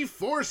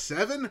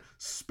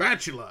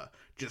 347-SPATULA.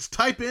 Just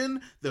type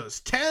in those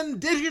 10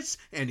 digits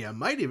and you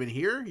might even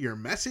hear your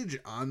message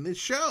on the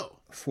show.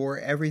 For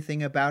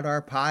everything about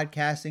our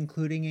podcast,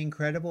 including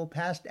incredible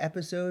past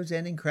episodes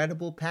and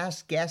incredible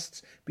past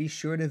guests, be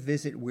sure to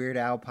visit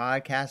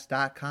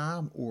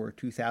WeirdOwlPodcast.com or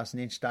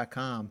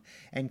 2000inch.com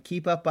and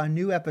keep up on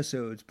new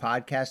episodes,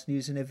 podcast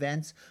news, and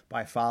events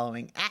by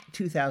following at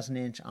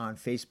 2000inch on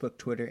Facebook,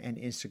 Twitter, and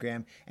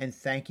Instagram. And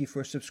thank you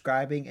for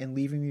subscribing and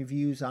leaving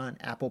reviews on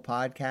Apple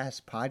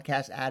Podcasts,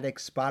 Podcast Addict,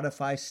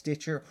 Spotify,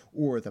 Stitcher,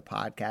 or the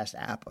podcast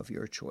app of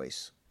your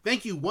choice.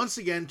 Thank you once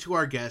again to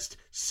our guest,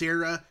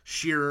 Sarah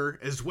Shearer,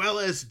 as well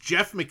as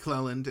Jeff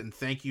McClelland, and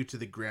thank you to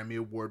the Grammy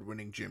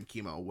Award-winning Jim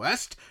Kimmel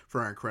West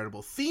for our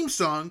incredible theme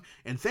song,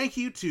 and thank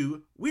you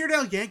to Weird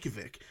Al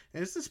Yankovic,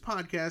 as this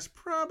podcast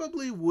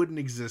probably wouldn't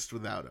exist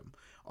without him.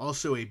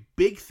 Also, a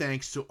big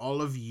thanks to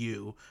all of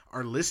you,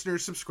 our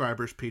listeners,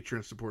 subscribers,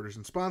 Patreon supporters,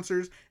 and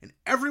sponsors, and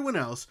everyone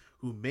else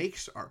who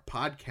makes our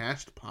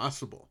podcast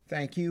possible.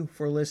 Thank you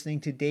for listening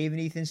to Dave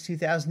and Ethan's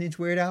 2000-inch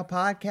Weird Al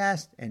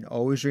podcast, and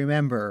always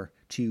remember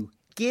to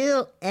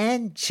gill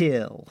and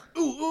chill.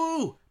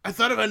 Ooh, I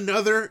thought of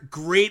another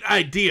great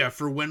idea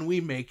for when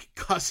we make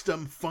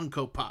custom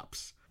Funko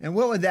Pops. And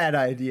what would that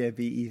idea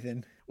be,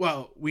 Ethan?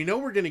 Well, we know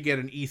we're going to get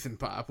an Ethan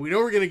Pop. We know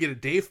we're going to get a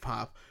Dave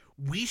Pop.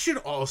 We should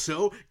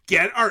also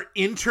get our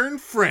intern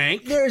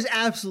Frank. There's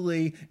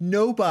absolutely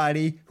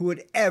nobody who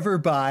would ever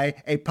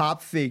buy a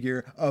pop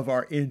figure of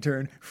our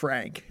intern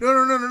Frank.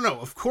 No.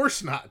 Of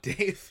course not,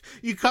 Dave.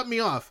 You cut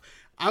me off.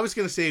 I was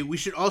going to say we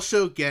should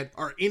also get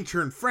our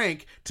intern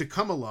Frank to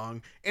come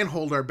along and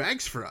hold our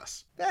bags for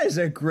us. That is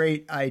a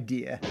great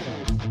idea.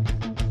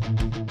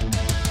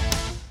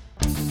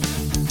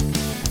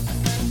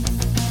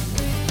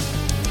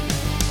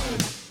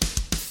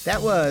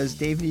 That was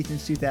Dave and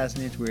Ethan's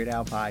 2000-inch Weird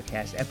Al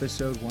podcast,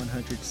 episode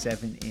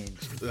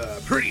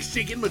 107-inch. Pretty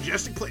stinking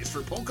majestic place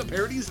for polka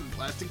parodies and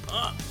plastic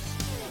pops.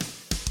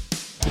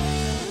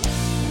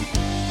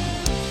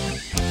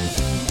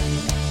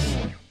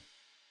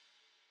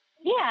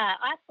 Yeah,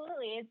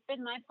 absolutely. It's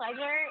been my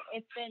pleasure.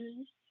 It's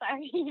been,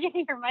 sorry, you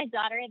can hear my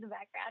daughter in the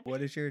background.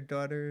 What is your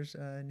daughter's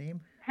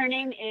name? Her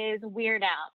name is Weird Al.